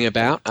talking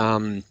about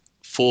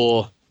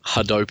for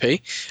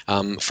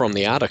HADOPI from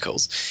the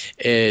articles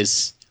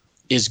is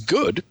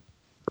good,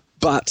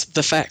 but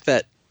the fact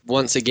that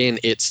once again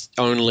it's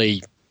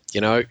only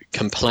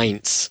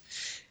complaints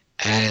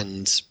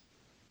and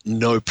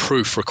no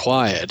proof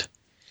required.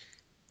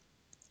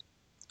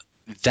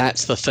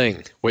 That's the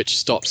thing which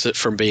stops it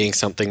from being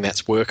something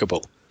that's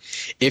workable.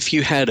 If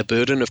you had a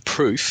burden of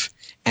proof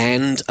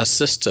and a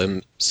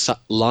system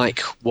like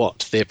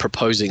what they're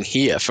proposing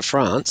here for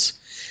France,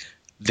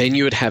 then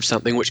you would have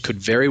something which could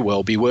very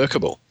well be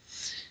workable.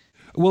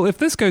 Well, if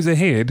this goes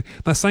ahead,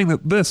 they're saying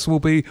that this will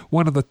be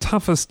one of the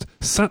toughest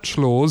such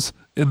laws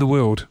in the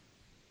world.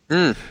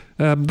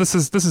 This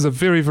is a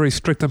very, very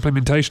strict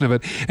implementation of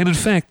it. And in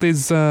fact,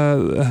 there's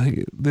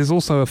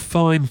also a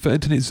fine for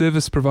internet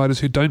service providers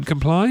who don't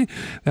comply.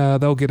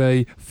 They'll get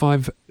a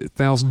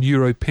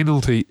 €5,000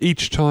 penalty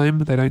each time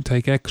they don't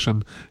take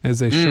action as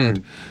they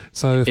should.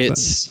 So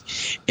it's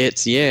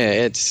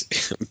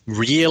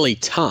really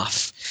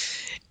tough.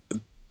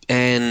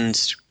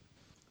 And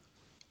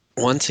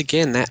once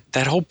again,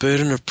 that whole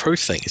burden of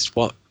proof thing is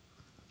what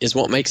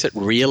makes it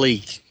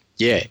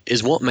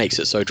what makes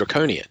it so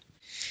draconian.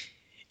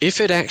 If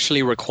it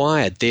actually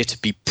required there to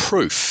be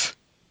proof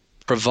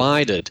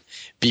provided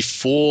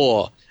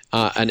before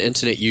an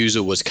internet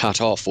user was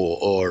cut off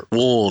or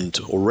warned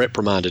or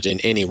reprimanded in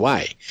any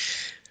way,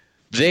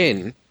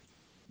 then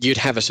you'd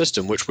have a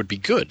system which would be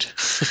good.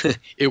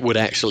 It would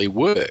actually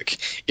work.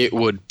 It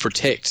would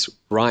protect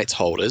rights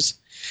holders,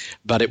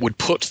 but it would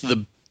put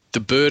the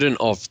burden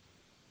of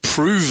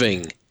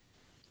proving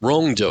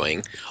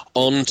wrongdoing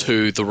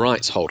onto the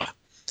rights holder,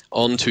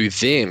 onto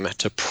them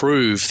to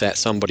prove that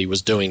somebody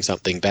was doing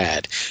something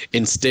bad,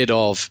 instead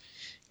of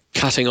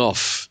cutting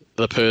off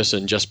the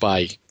person just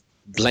by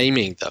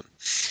blaming them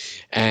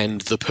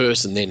and the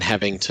person then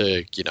having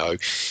to,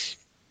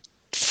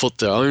 foot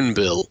their own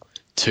bill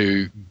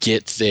to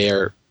get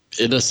their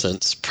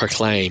innocence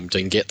proclaimed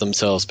and get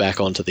themselves back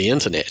onto the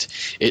internet.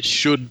 It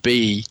should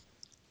be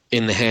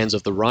in the hands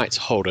of the rights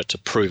holder to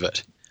prove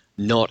it,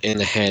 not in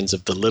the hands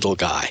of the little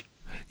guy.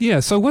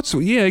 Yeah, so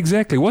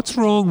exactly. What's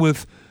wrong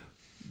with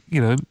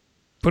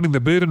putting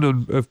the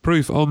burden of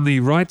proof on the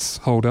rights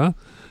holder?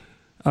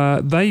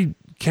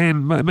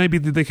 Maybe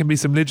there can be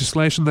some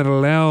legislation that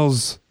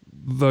allows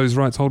those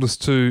rights holders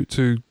to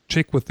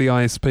check with the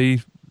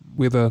ISP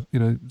whether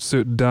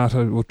certain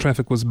data or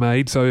traffic was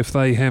made. So if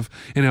they have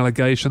an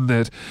allegation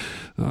that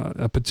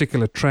a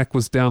particular track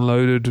was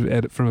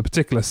downloaded from a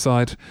particular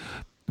site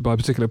by a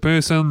particular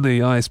person, the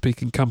ISP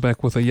can come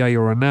back with a yay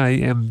or a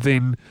nay, and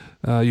then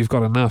you've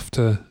got enough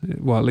to,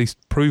 at least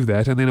prove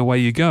that, and then away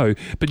you go.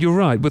 But you're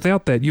right,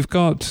 without that, you've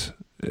got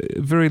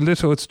very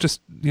little. It's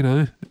just,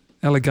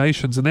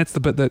 allegations, and that's the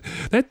bit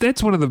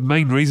that's one of the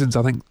main reasons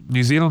I think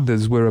New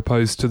Zealanders were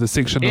opposed to the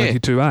Section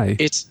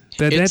 92A. It's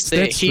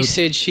he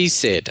said, she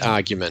said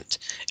argument,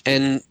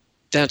 and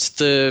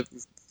that's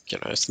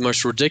it's the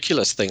most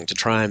ridiculous thing to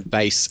try and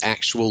base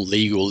actual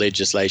legal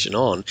legislation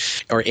on,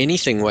 or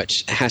anything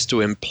which has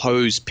to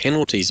impose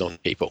penalties on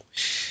people.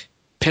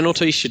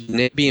 Penalties should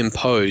never be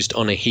imposed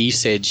on a he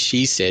said,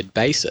 she said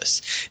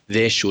basis.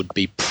 There should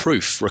be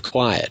proof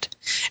required,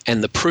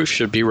 and the proof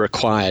should be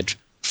required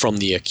from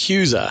the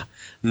accuser,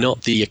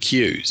 not the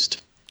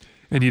accused.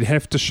 And you'd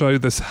have to show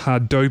this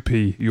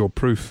HADOPI your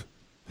proof.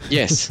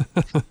 Yes.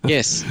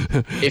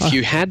 If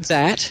you had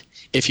that,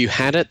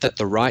 that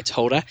the rights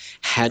holder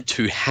had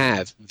to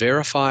have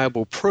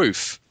verifiable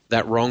proof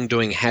that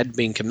wrongdoing had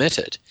been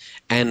committed,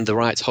 and the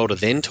rights holder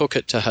then took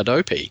it to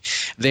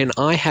HADOPI, then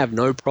I have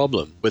no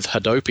problem with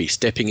HADOPI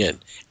stepping in,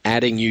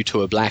 adding you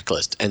to a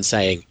blacklist and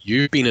saying,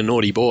 you've been a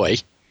naughty boy,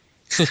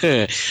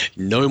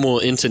 no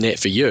more internet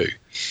for you.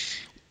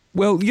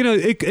 Well,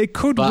 it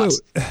could...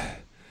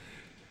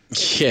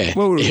 Yeah,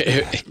 well,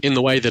 in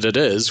the way that it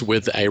is,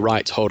 with a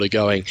rights holder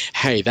going,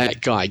 hey, that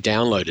guy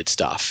downloaded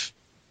stuff,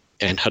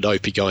 and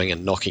HADOPI going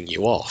and knocking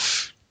you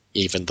off,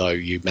 even though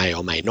you may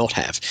or may not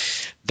have.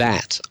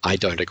 That I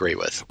don't agree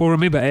with. Well,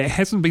 remember, it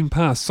hasn't been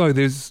passed, so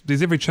there's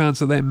every chance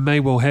that may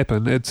well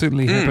happen. It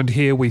certainly happened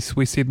here. We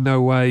said no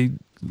way,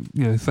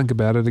 think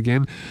about it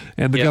again.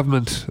 And the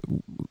government,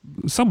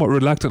 somewhat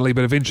reluctantly,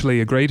 but eventually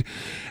agreed.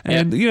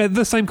 And,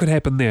 the same could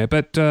happen there.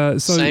 But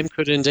Same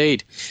could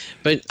indeed.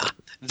 But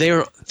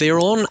they're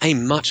on a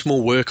much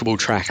more workable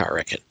track, I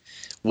reckon.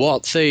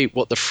 What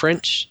the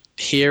French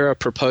here are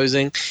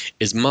proposing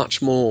is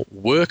much more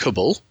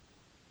workable.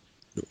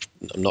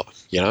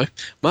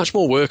 Much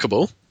more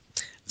workable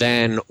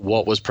than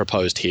what was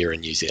proposed here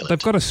in New Zealand.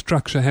 They've got a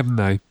structure, haven't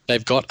they?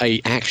 They've got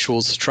a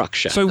actual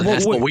structure. So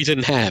that's what we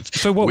didn't have.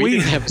 So we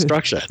didn't have a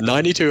structure.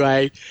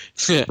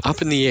 92A,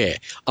 up in the air.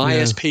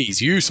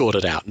 ISPs, you sort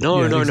it out.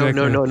 No. You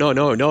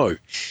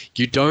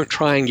don't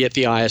try and get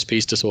the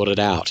ISPs to sort it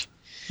out.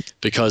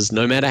 Because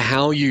no matter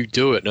how you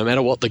do it, no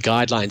matter what the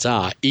guidelines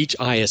are, each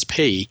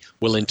ISP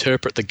will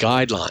interpret the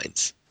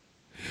guidelines.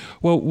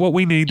 Well, what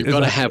we need You've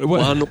got to have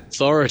one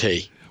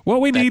authority.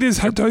 What we need is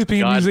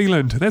HADOPI in New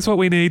Zealand. That's what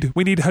we need.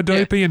 We need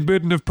HADOPI and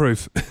burden of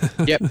proof.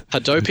 Yep,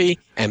 HADOPI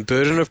and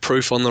burden of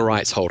proof on the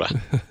rights holder.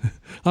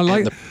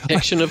 And the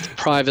protection of the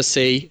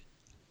privacy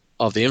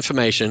of the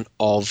information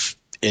of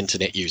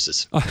internet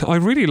users. I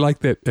really like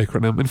that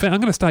acronym. In fact, I'm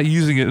going to start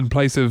using it in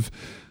place of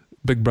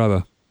Big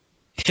Brother.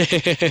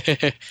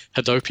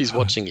 HADOPI's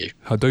watching you.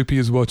 HADOPI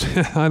is watching.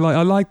 I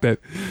like that.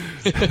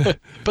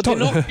 But they're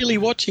not really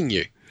watching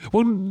you.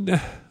 Well,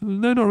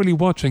 they're not really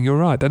watching. You're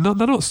right. They're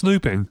not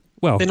snooping.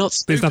 Well, they're not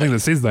there's nothing that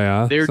says they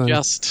are. They're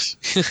just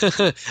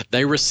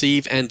they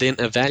receive and then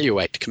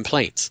evaluate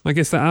complaints. I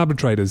guess they're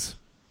arbitrators.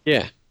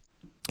 Yeah.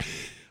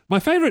 My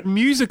favourite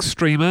music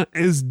streamer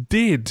is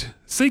dead.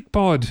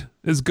 Seeqpod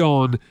is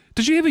gone.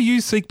 Did you ever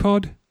use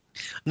Seeqpod?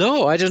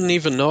 No, I didn't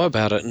even know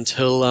about it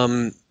until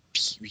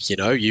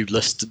you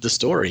listed the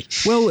story.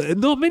 Well,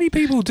 not many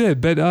people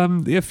did, but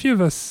a few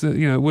of us,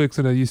 at work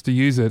sort of used to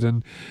use it,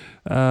 and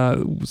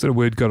sort of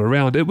word got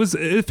around. It was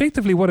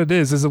effectively what it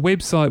is a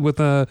website with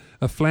a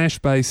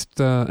Flash-based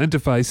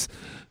interface,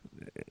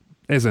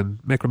 as in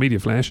Macromedia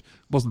Flash.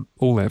 Wasn't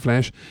all that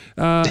Flash.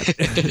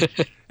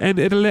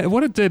 And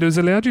what it did was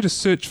allowed you to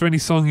search for any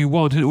song you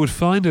want, and it would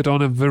find it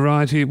on a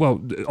variety,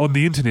 on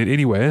the internet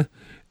anywhere,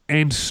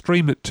 and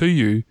stream it to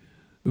you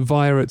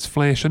via its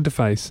Flash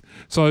interface.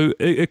 So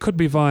it could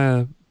be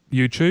via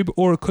YouTube,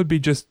 or it could be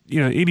just,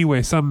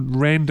 anywhere, some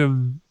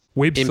random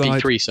website.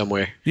 MP3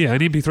 somewhere. Yeah,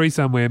 an MP3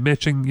 somewhere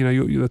matching,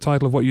 the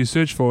title of what you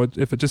search for.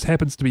 If it just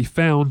happens to be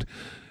found,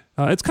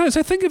 it's kind of,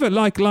 so think of it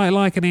like an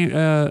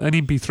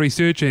MP3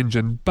 search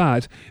engine,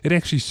 but it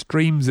actually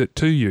streams it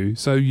to you.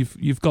 So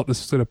you've got this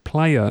sort of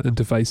player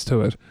interface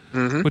to it,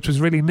 which was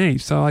really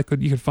neat. So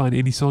you could find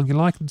any song you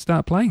like and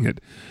start playing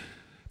it.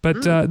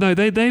 But no,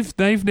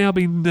 they've now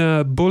been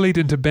bullied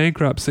into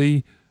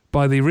bankruptcy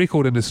by the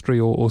record industry,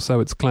 or so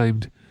it's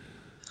claimed.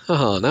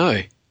 Oh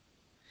no!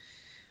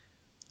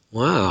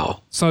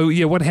 Wow. So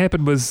yeah, what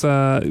happened was,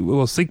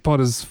 Seeqpod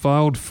has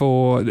filed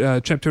for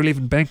Chapter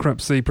 11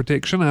 bankruptcy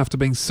protection after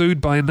being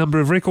sued by a number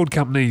of record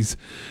companies.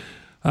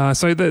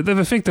 So they've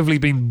effectively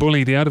been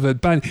bullied out of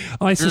it. But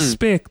I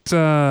suspect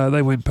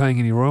they weren't paying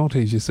any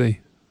royalties. You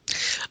see.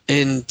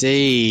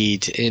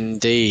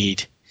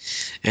 Indeed.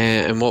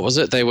 And what was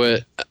it? They were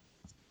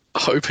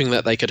hoping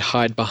that they could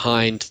hide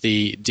behind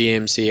the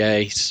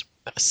DMCA's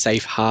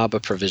safe harbor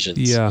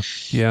provisions. Yeah.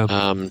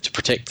 To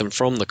protect them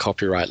from the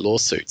copyright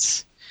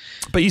lawsuits.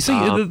 But you see,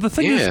 the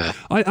thing is,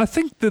 I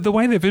think that the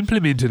way they've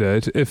implemented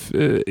it, if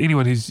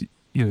anyone who's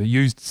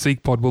used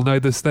Seeqpod will know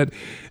this, that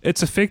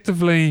it's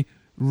effectively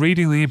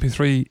reading the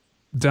MP3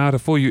 data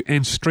for you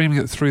and streaming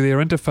it through their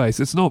interface.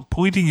 It's not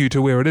pointing you to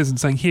where it is and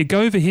saying, here,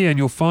 go over here and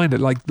you'll find it,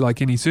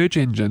 like any search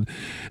engine.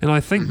 And I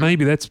think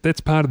maybe that's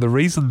part of the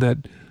reason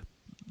that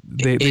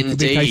their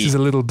case is a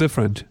little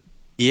different.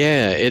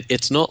 Yeah,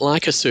 it's not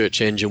like a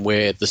search engine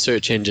where the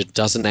search engine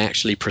doesn't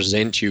actually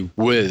present you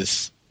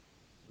with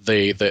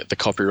the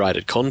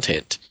copyrighted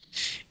content.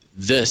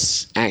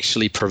 This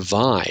actually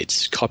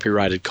provides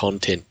copyrighted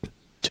content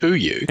to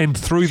you. And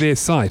through their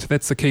site.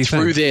 That's the key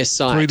thing. Through their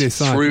site.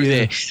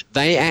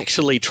 They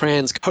actually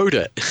transcode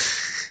it.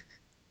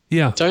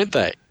 Yeah. Don't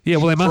they? Yeah,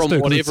 well, they must do.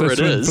 From whatever it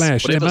is,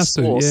 Flash. whatever must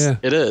source do. Yeah.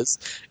 it is,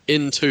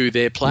 into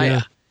their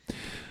player. Yeah.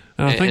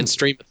 And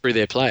stream it through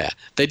their player.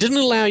 They didn't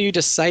allow you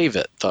to save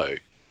it, though,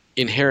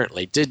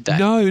 inherently, did they?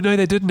 No,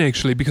 they didn't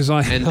actually, because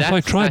I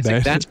tried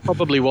that. That's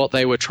probably what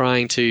they were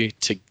trying to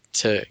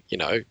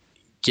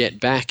get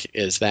back,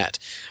 is that,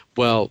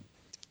 well,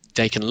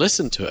 they can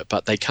listen to it,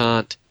 but they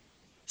can't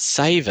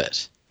save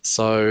it.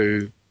 So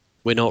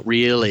we're not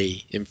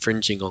really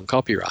infringing on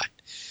copyright.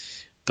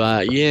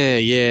 But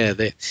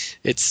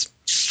it's.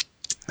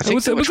 I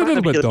think it was a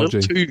little bit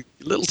dodgy. A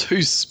little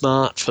too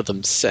smart for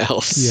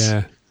themselves.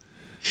 Yeah.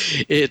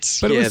 It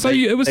was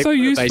so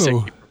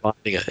useful.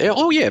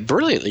 Oh yeah,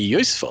 brilliantly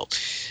useful.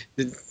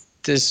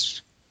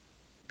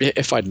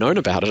 If I'd known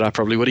about it, I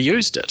probably would have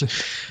used it.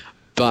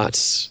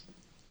 But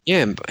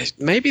yeah,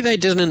 maybe they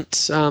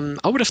didn't. I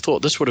would have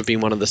thought this would have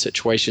been one of the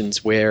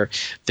situations where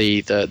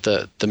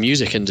the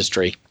music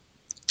industry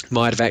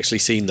might have actually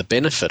seen the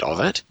benefit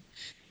of it.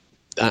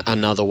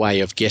 Another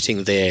way of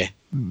getting their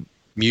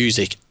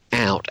music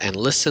out and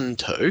listened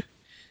to,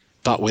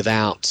 but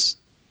without,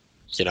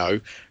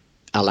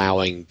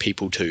 allowing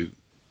people to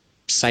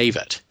save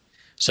it.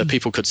 So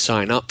people could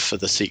sign up for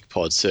the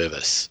Seeqpod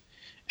service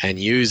and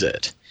use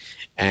it.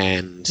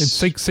 And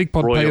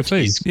Seeqpod pay a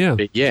fee.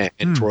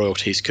 And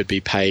royalties could be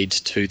paid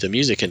to the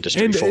music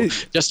industry,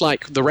 just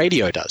like the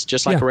radio does,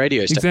 just like a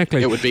radio station.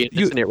 Exactly. It would be an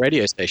internet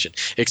radio station,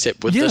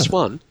 except with this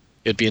one,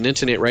 it'd be an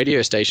internet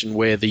radio station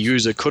where the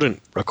user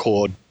couldn't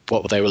record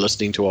what they were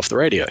listening to off the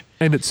radio.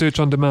 And it's search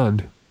on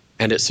demand.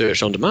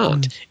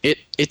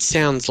 It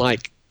sounds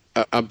like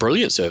a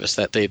brilliant service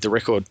that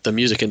the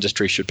music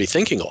industry should be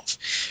thinking of.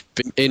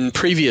 But in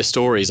previous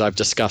stories, I've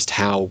discussed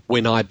how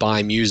when I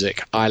buy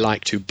music, I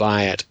like to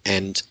buy it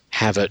and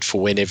have it for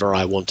whenever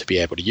I want to be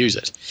able to use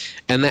it.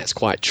 And that's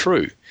quite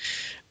true.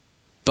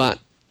 But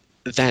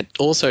that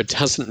also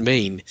doesn't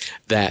mean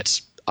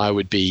that I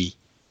would be,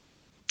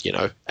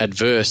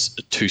 adverse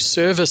to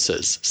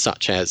services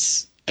such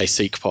as a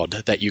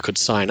Seeqpod that you could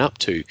sign up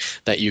to,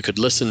 that you could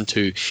listen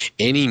to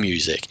any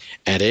music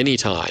at any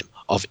time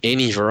of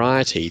any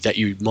variety that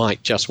you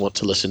might just want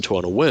to listen to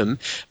on a whim,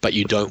 but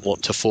you don't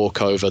want to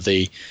fork over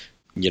the,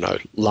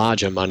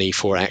 larger money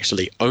for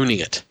actually owning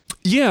it.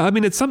 Yeah, I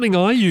mean, it's something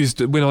I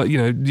used when I,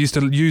 used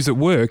to use at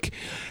work,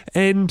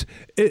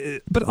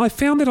 but I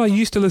found that I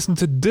used to listen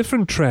to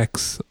different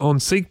tracks on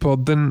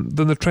Seeqpod than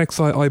the tracks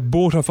I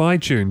bought off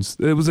iTunes.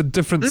 It was a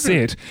different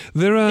set.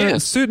 There are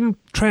certain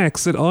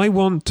tracks that I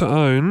want to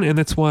own, and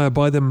that's why I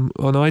buy them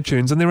on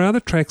iTunes. And there are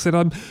other tracks that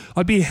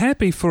I'd be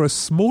happy for a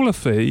smaller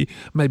fee,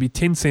 maybe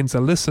 10 cents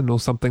a listen or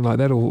something like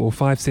that, or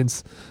 5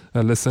 cents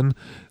a listen,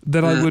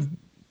 that I would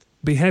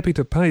be happy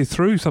to pay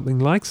through something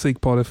like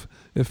Seeqpod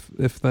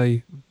if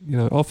they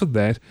offered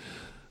that,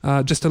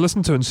 just to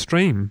listen to and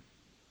stream.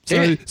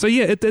 So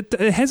it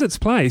has its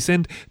place,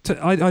 and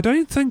I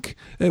don't think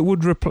it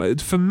would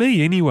replace, for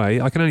me anyway.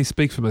 I can only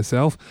speak for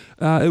myself.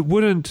 It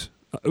wouldn't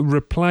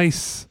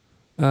replace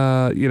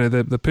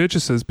the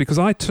purchases, because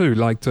I too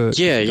like to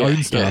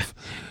own stuff.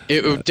 Yeah.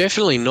 It would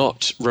definitely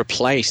not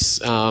replace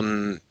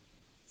iTunes,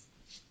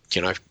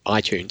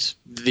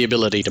 the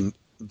ability to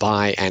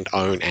buy and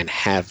own and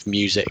have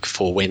music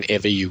for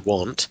whenever you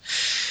want.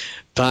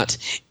 But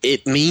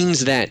it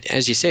means that,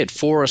 as you said,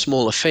 for a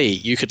smaller fee,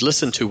 you could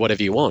listen to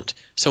whatever you want.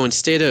 So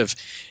instead of,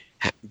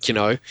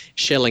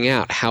 shelling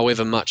out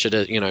however much it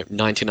is,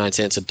 99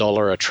 cents,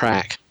 $1 a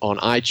track on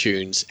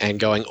iTunes and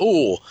going,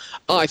 oh,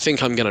 I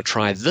think I'm going to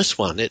try this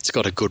one. It's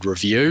got a good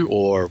review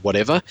or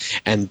whatever,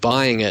 and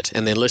buying it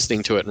and then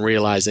listening to it and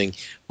realizing,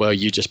 well,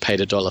 you just paid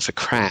 $1 for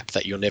crap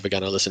that you're never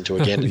going to listen to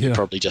again and you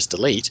probably just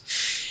delete.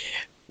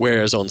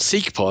 Whereas on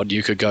Seeqpod,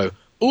 you could go,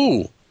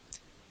 ooh,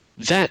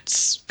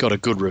 that's got a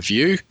good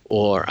review,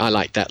 or I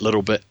like that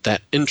little bit,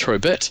 that intro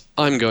bit.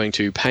 I'm going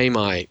to pay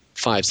my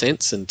 5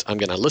 cents and I'm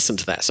going to listen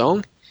to that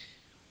song.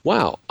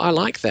 Wow, I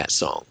like that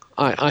song.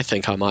 I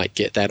think I might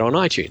get that on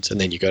iTunes. And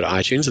then you go to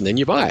iTunes and then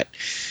you buy it.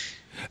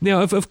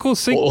 Now, of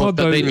course, Seeqpod,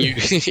 but then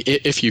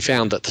if you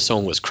found that the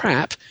song was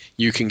crap,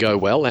 you can go,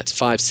 well, that's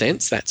 5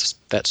 cents.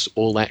 That's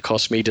all that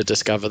cost me to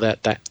discover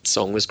that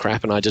song was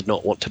crap, and I did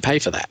not want to pay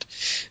for that.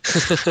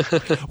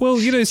 Well,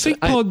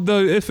 Seeqpod,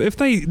 though, if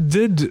they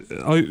did,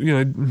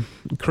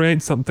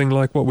 create something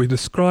like what we're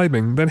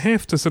describing, they'd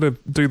have to sort of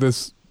do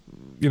this,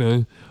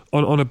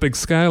 on a big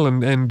scale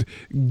and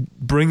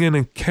bring in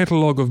a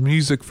catalogue of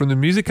music from the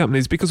music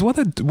companies, because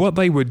what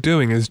they were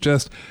doing is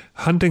just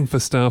hunting for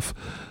stuff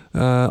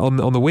on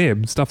the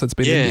web, stuff that's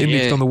been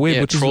indexed on the web,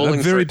 which is a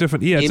very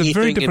different. Yeah, it's a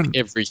very different and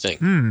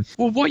everything.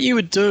 Well, what you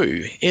would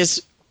do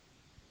is,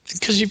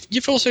 because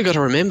you've also got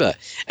to remember,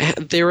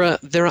 there are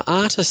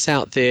artists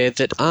out there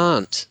that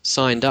aren't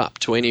signed up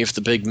to any of the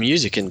big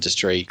music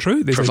industry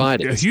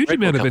providers. There's a huge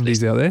amount of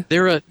indies out there.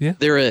 There are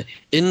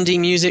indie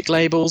music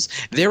labels.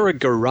 There are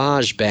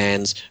garage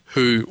bands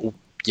who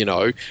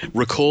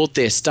record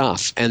their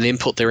stuff and then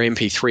put their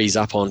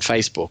MP3s up on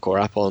Facebook or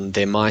up on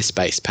their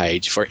MySpace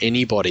page for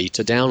anybody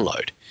to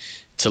download,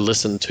 to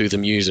listen to the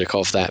music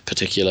of that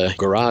particular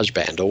garage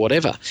band or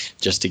whatever,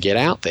 just to get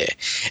out there.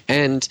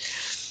 And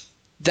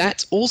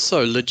that's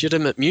also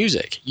legitimate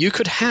music. You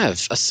could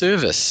have a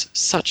service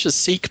such as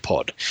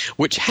Seeqpod,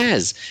 which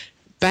has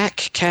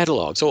back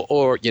catalogs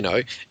or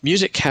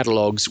music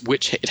catalogs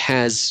which it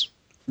has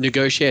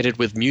negotiated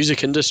with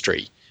music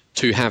industry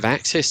to have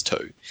access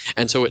to.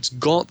 And so it's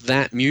got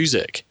that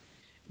music,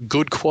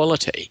 good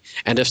quality.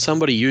 And if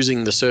somebody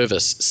using the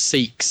service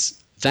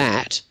seeks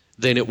that,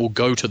 then it will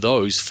go to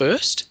those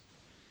first,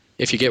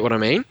 if you get what I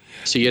mean.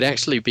 So you'd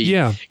actually be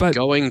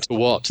going to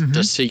what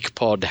the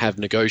Seeqpod have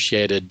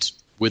negotiated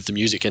with the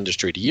music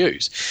industry to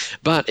use.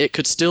 But it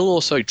could still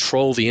also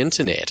troll the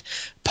internet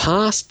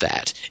past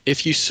that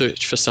if you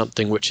search for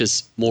something which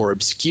is more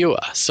obscure.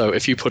 So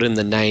if you put in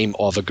the name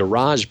of a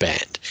garage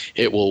band,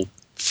 it will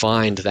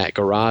find that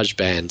garage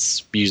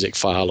band's music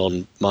file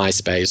on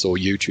MySpace or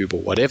YouTube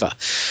or whatever.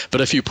 But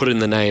if you put in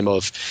the name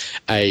of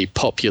a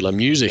popular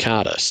music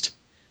artist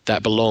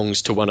that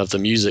belongs to one of the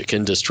music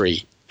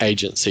industry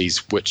agencies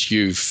which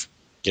you've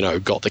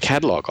got the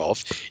catalog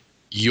of,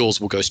 yours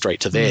will go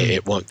straight to there.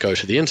 It won't go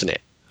to the internet.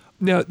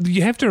 Now,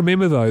 you have to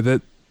remember, though,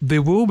 that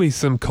there will be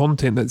some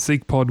content that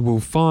Seeqpod will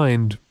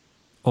find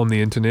on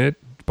the internet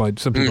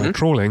simply by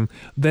trawling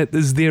that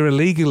is there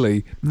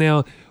illegally.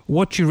 Now,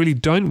 what you really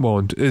don't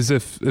want is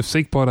if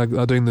Seeqpod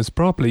are doing this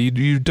properly,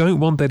 you don't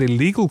want that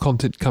illegal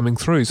content coming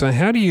through. So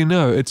how do you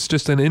know it's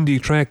just an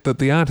indie track that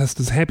the artist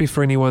is happy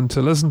for anyone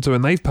to listen to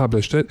and they've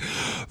published it,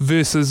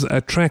 versus a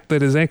track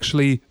that is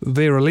actually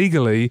there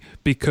illegally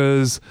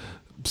because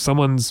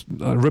someone's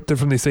ripped it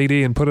from their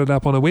CD and put it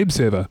up on a web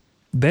server?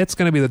 That's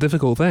going to be the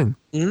difficult thing.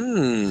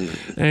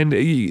 And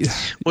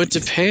well, it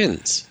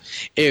depends.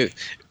 It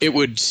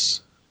would.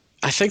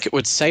 I think it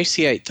would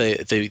satiate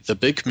the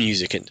big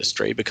music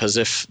industry, because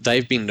if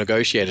they've been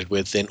negotiated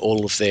with, then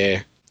all of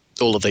their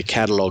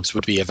catalogs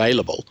would be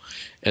available,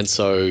 and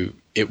so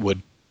it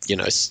would,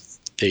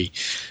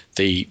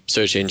 the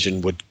search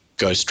engine would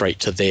go straight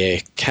to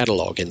their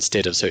catalog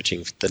instead of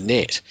searching the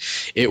net.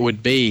 It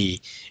would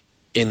be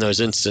in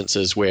those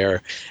instances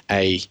where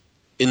a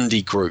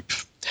indie group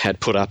had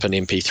put up an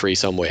MP3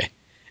 somewhere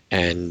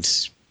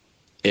and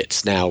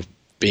it's now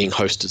being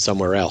hosted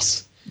somewhere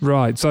else.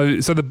 Right. So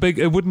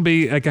it wouldn't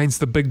be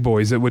against the big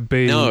boys. It would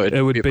be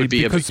it would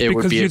be because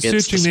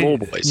against the small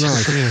boys.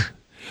 Right. Yeah.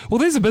 Well,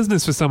 there's a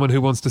business for someone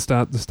who wants to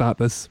start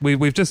this.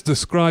 We've just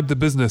described the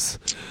business.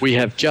 We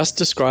have just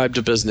described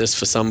a business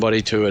for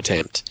somebody to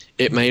attempt.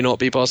 It may not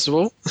be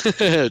possible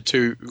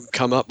to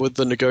come up with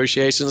the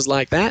negotiations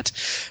like that,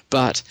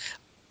 but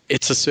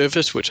it's a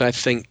service which I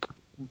think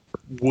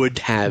would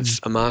have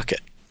a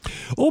market.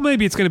 Or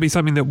maybe it's going to be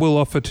something that we'll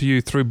offer to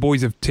you through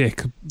Boys of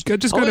Tech.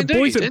 Just go to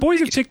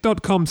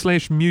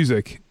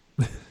boysoftech.com/music.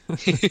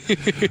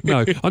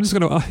 No, I'm just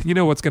going to, you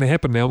know what's going to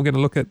happen now? I'm going to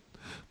look at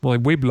my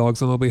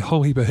weblogs and there'll be a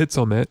whole heap of hits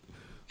on that.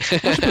 I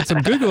should put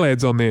some Google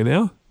ads on there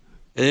now.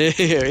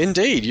 Yeah,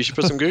 indeed. You should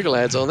put some Google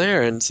ads on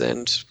there and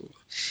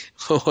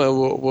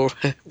we'll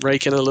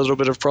rake in a little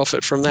bit of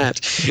profit from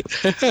that.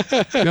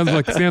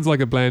 Sounds like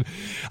a plan.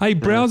 Hey,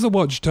 browser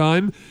watch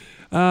time.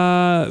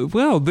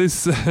 Well,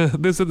 there's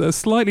a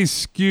slightly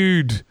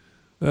skewed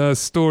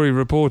story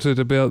reported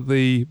about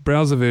the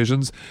browser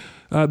versions.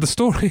 The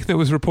story that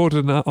was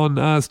reported on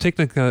Ars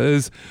Technica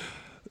is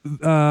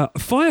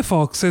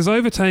Firefox has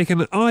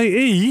overtaken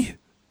IE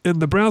in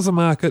the browser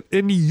market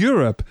in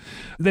Europe.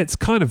 That's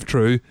kind of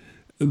true.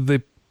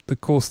 Of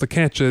course, the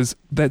catch is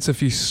that's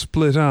if you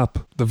split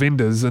up the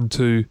vendors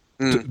into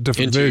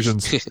different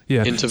versions.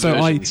 Yeah. So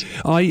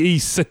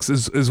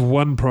IE6 is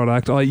one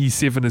product,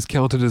 IE7 is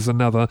counted as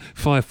another,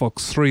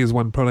 Firefox 3 is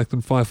one product,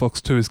 and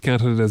Firefox 2 is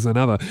counted as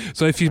another.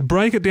 So if you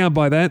break it down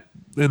by that,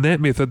 in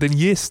that method, then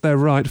yes, they're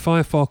right.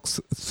 Firefox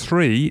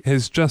 3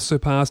 has just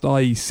surpassed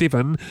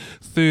IE7,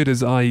 third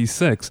is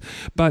IE6.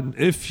 But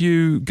if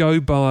you go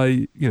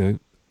by,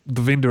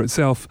 the vendor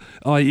itself,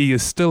 IE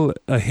is still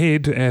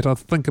ahead at, I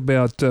think,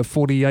 about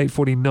 48,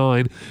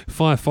 49.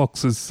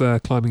 Firefox is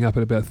climbing up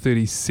at about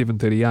 37,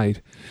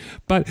 38.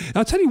 But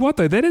I'll tell you what,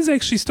 though, that is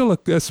actually still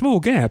a small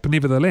gap,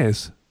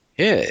 nevertheless.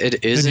 Yeah,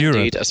 it is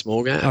indeed a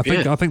small gap. I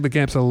think the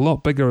gap's a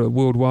lot bigger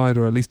worldwide,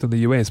 or at least in the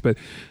US, but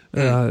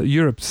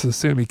Europe's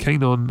certainly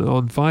keen on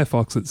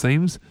Firefox, it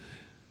seems.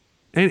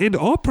 And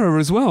Opera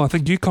as well. I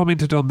think you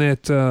commented on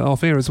that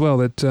off air as well,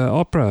 that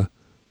Opera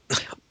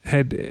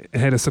had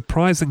a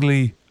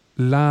surprisingly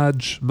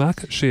large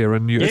market share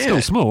in Europe. It's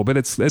still small, but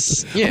it's I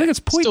think it's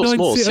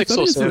 0.9. 6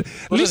 or 7.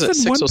 What is it?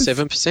 6 or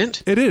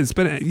 7%? It is,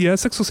 but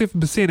 6 or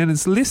 7%, and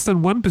it's less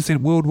than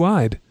 1%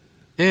 worldwide.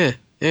 Yeah.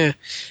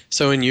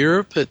 So in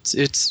Europe,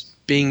 it's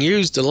being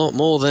used a lot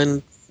more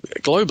than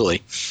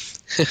globally.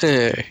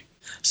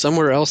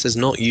 Somewhere else is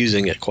not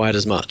using it quite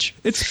as much.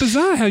 It's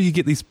bizarre how you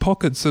get these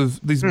pockets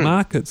of these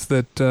markets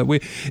that where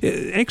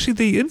actually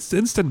the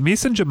instant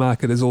messenger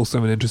market is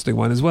also an interesting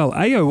one as well.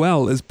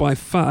 AOL is by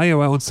far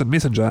Instant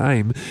Messenger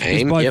AIM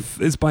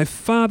is by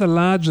far the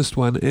largest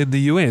one in the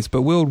US,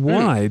 but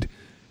worldwide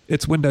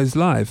it's Windows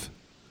Live.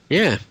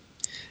 Yeah,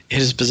 it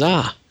is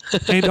bizarre.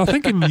 And I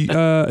think in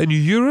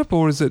Europe,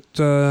 or is it?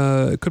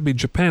 It could be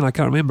Japan. I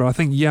can't remember. I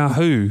think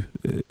Yahoo.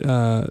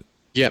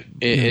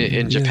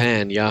 In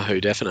Japan,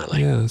 Yahoo,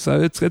 definitely. Yeah,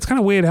 so it's kind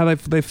of weird how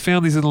they've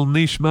found these little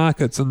niche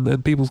markets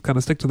and people kind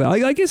of stick to that.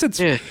 I guess it's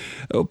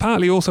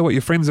partly also what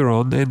your friends are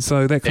on, and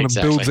so that kind of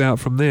builds out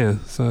from there.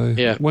 So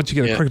once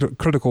you get a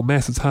critical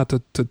mass, it's hard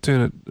to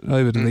turn it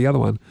over to the other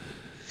one.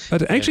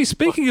 But actually,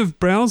 speaking of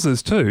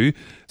browsers too,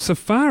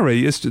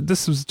 Safari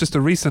this was just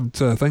a recent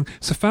thing.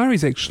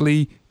 Safari's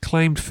actually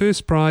claimed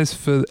first prize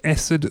for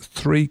ACID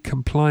 3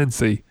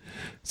 compliancy.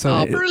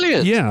 So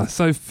brilliant! Yeah,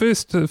 so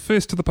first to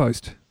the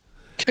post.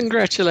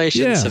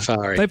 Congratulations,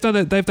 Safari.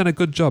 They've done a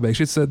good job,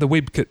 actually. It's the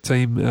WebKit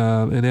team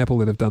and Apple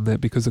that have done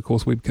that, because, of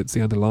course, WebKit's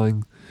the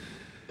underlying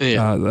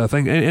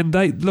thing. And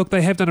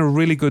they have done a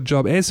really good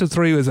job. ACID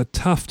 3 was a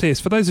tough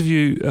test. For those of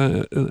you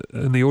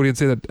in the audience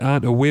that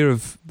aren't aware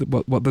of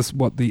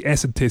what the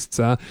ACID tests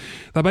are,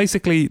 they're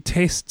basically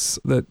tests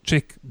that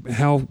check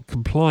how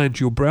compliant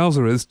your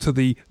browser is to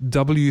the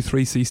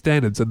W3C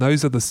standards. And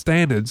those are the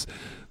standards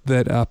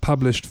that are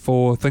published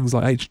for things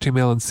like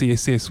HTML and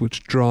CSS,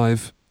 which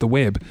drive the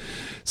web.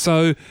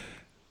 So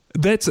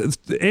that's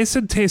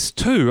ACID test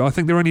 2. I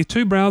think there are only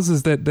 2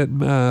 browsers that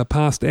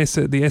passed the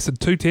ACID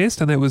 2 test,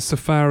 and that was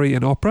Safari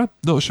and Opera.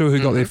 Not sure who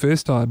got there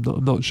first. I'm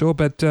not sure,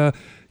 but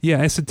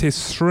ACID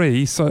test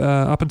 3. So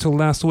up until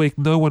last week,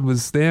 no one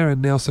was there,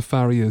 and now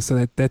Safari is.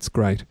 So that's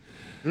great.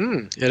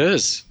 It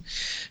is.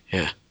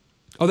 Yeah.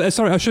 Oh,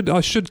 sorry. I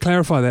should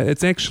clarify that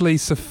it's actually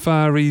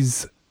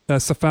Safari's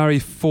Safari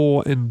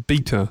 4 in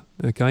beta.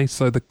 Okay,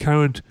 so the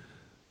current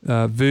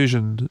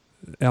version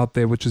out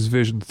there, which is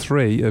version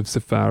 3 of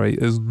Safari,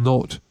 is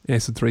not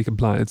ACID 3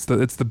 compliant.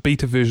 It's the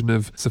beta version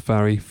of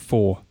Safari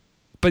 4.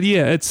 But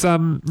yeah, it's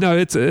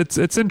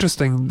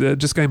interesting.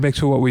 Just going back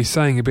to what we were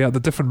saying about the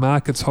different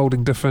markets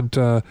holding different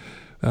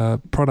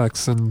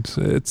products, and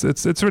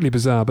it's really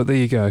bizarre. But there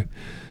you go.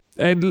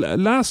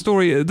 And last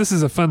story. This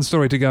is a fun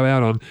story to go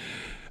out on.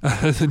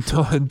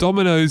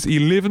 Domino's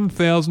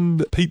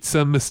 11,000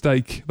 pizza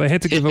mistake. They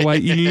had to give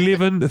away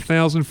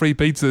 11,000 free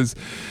pizzas.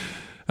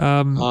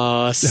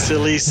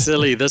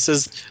 Silly. This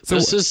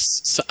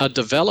is a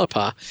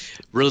developer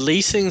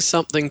releasing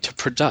something to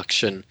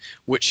production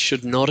which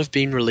should not have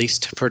been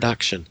released to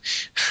production.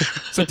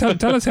 So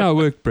tell us how it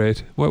worked,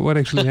 Brett. What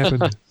actually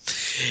happened?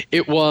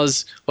 It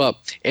was,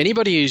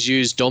 anybody who's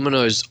used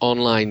Domino's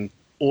online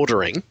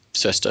ordering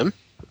system,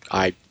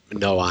 I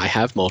know I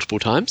have multiple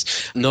times,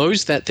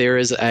 knows that there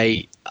is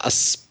a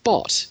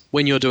spot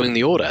when you're doing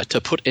the order to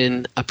put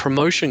in a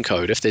promotion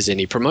code if there's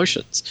any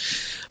promotions.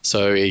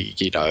 So,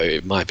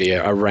 it might be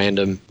a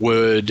random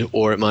word,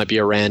 or it might be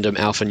a random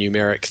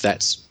alphanumeric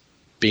that's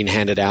been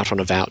handed out on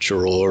a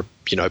voucher, or,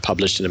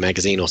 published in a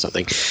magazine or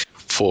something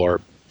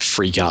for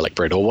free garlic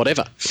bread or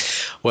whatever.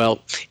 Well,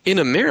 in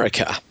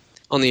America,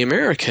 on the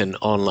American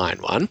online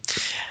one,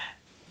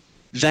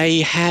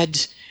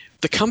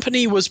 the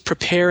company was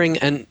preparing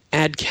an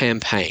ad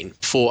campaign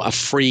for a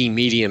free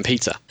medium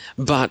pizza,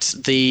 but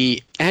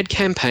the ad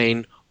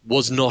campaign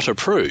was not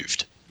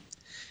approved,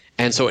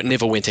 and so it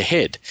never went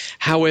ahead.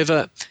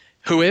 However,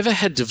 whoever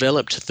had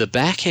developed the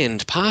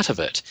back-end part of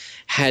it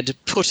had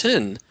put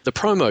in the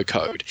promo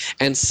code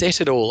and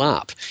set it all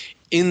up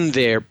in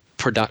their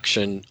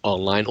production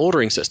online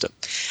ordering system.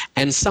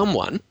 And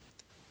someone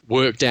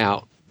worked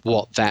out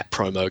what that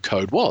promo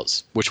code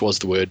was, which was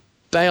the word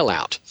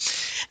bailout.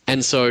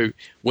 And so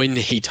when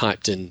he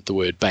typed in the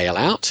word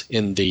bailout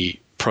in the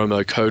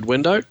promo code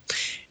window,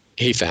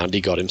 he found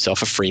he got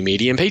himself a free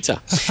medium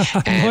pizza.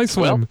 And, nice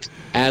one. Well,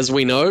 as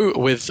we know,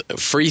 with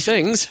free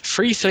things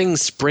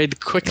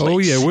spread quickly. Oh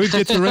yeah, word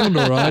gets around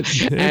all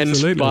right.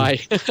 Absolutely.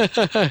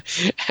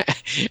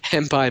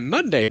 And by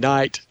Monday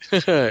night,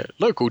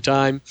 local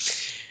time,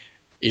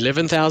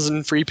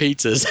 11,000 free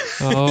pizzas.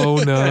 Oh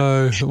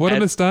no! What a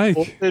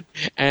mistake!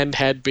 And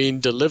had been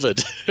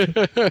delivered.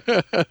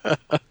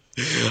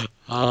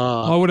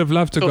 I would have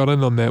loved to have got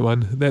in on that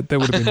one. That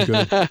would have been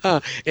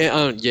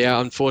good. Yeah,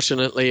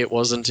 unfortunately, it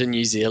wasn't in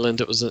New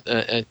Zealand. It was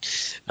an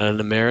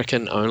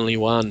American-only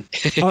one.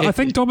 I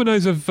think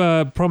Domino's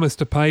have promised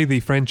to pay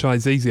the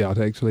franchisees out,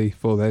 actually,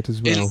 for that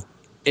as well.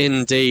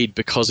 Indeed,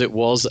 because it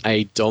was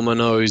a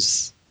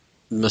Domino's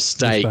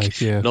mistake,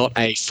 yeah. Not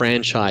a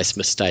franchise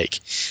mistake.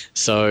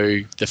 So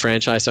the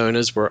franchise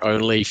owners were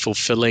only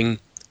fulfilling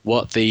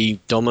what the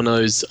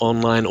Domino's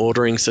online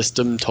ordering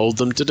system told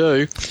them to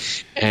do.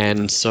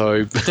 And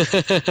so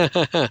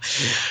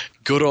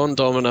good on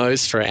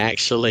Domino's for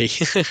actually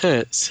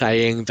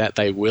saying that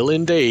they will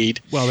indeed.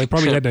 Well, they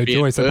probably had no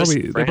choice.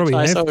 They probably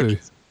have to.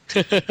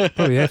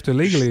 Probably have to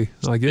legally,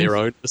 I guess. Their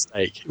own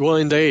mistake. Well,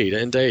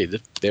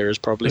 indeed. There is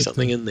probably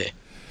something in there.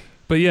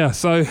 But yeah,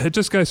 so it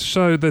just goes to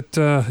show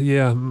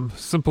that,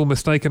 simple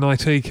mistake in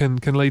IT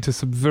can lead to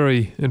some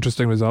very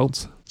interesting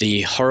results.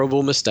 The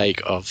horrible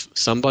mistake of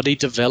somebody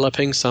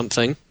developing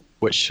something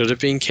which should have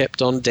been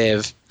kept on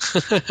dev,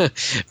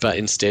 but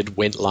instead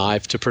went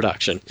live to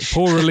production.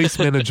 Poor release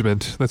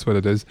management, that's what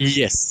it is.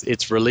 Yes,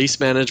 it's release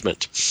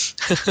management.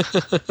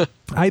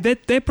 Hey,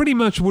 that pretty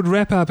much would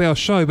wrap up our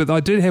show, but I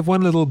did have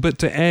one little bit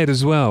to add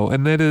as well,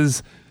 and that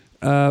is...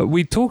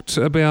 we talked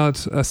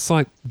about a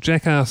site,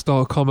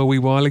 jackass.com, a wee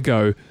while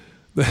ago.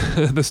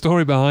 The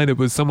story behind it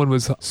was someone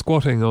was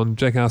squatting on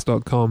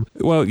jackass.com.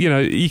 Well,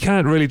 you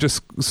can't really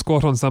just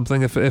squat on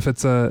something if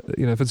it's a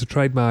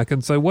trademark.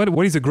 And so what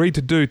he's agreed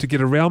to do to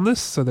get around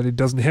this, so that he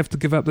doesn't have to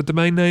give up the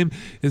domain name,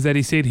 is that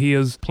he said he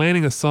is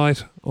planning a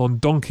site on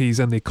donkeys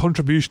and their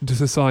contribution to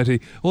society.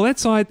 Well, that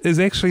site is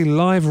actually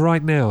live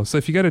right now. So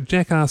if you go to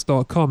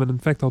jackass.com, and in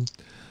fact I'll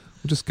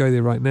just go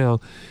there right now.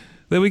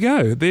 There we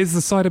go. There's the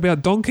site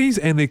about donkeys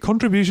and their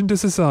contribution to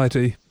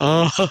society.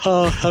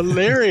 Oh,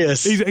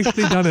 hilarious. He's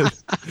actually done it.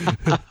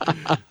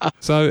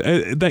 So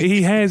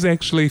he has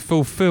actually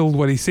fulfilled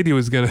what he said he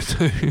was going to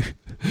do.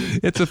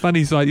 It's a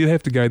funny site. You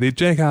have to go there,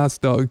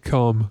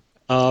 jackass.com.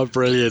 Oh,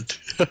 brilliant.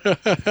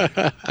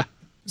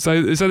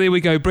 So there we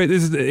go. Brett,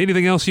 is there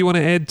anything else you want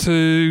to add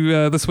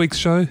to this week's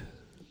show?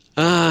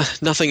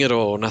 Nothing at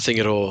all.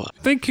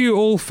 Thank you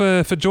all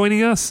for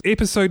joining us.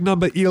 Episode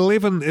number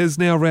 11 is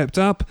now wrapped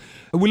up.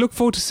 We look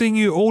forward to seeing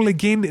you all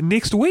again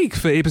next week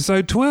for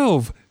episode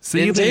 12.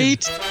 See you then.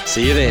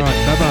 See you then. All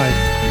right,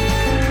 bye-bye.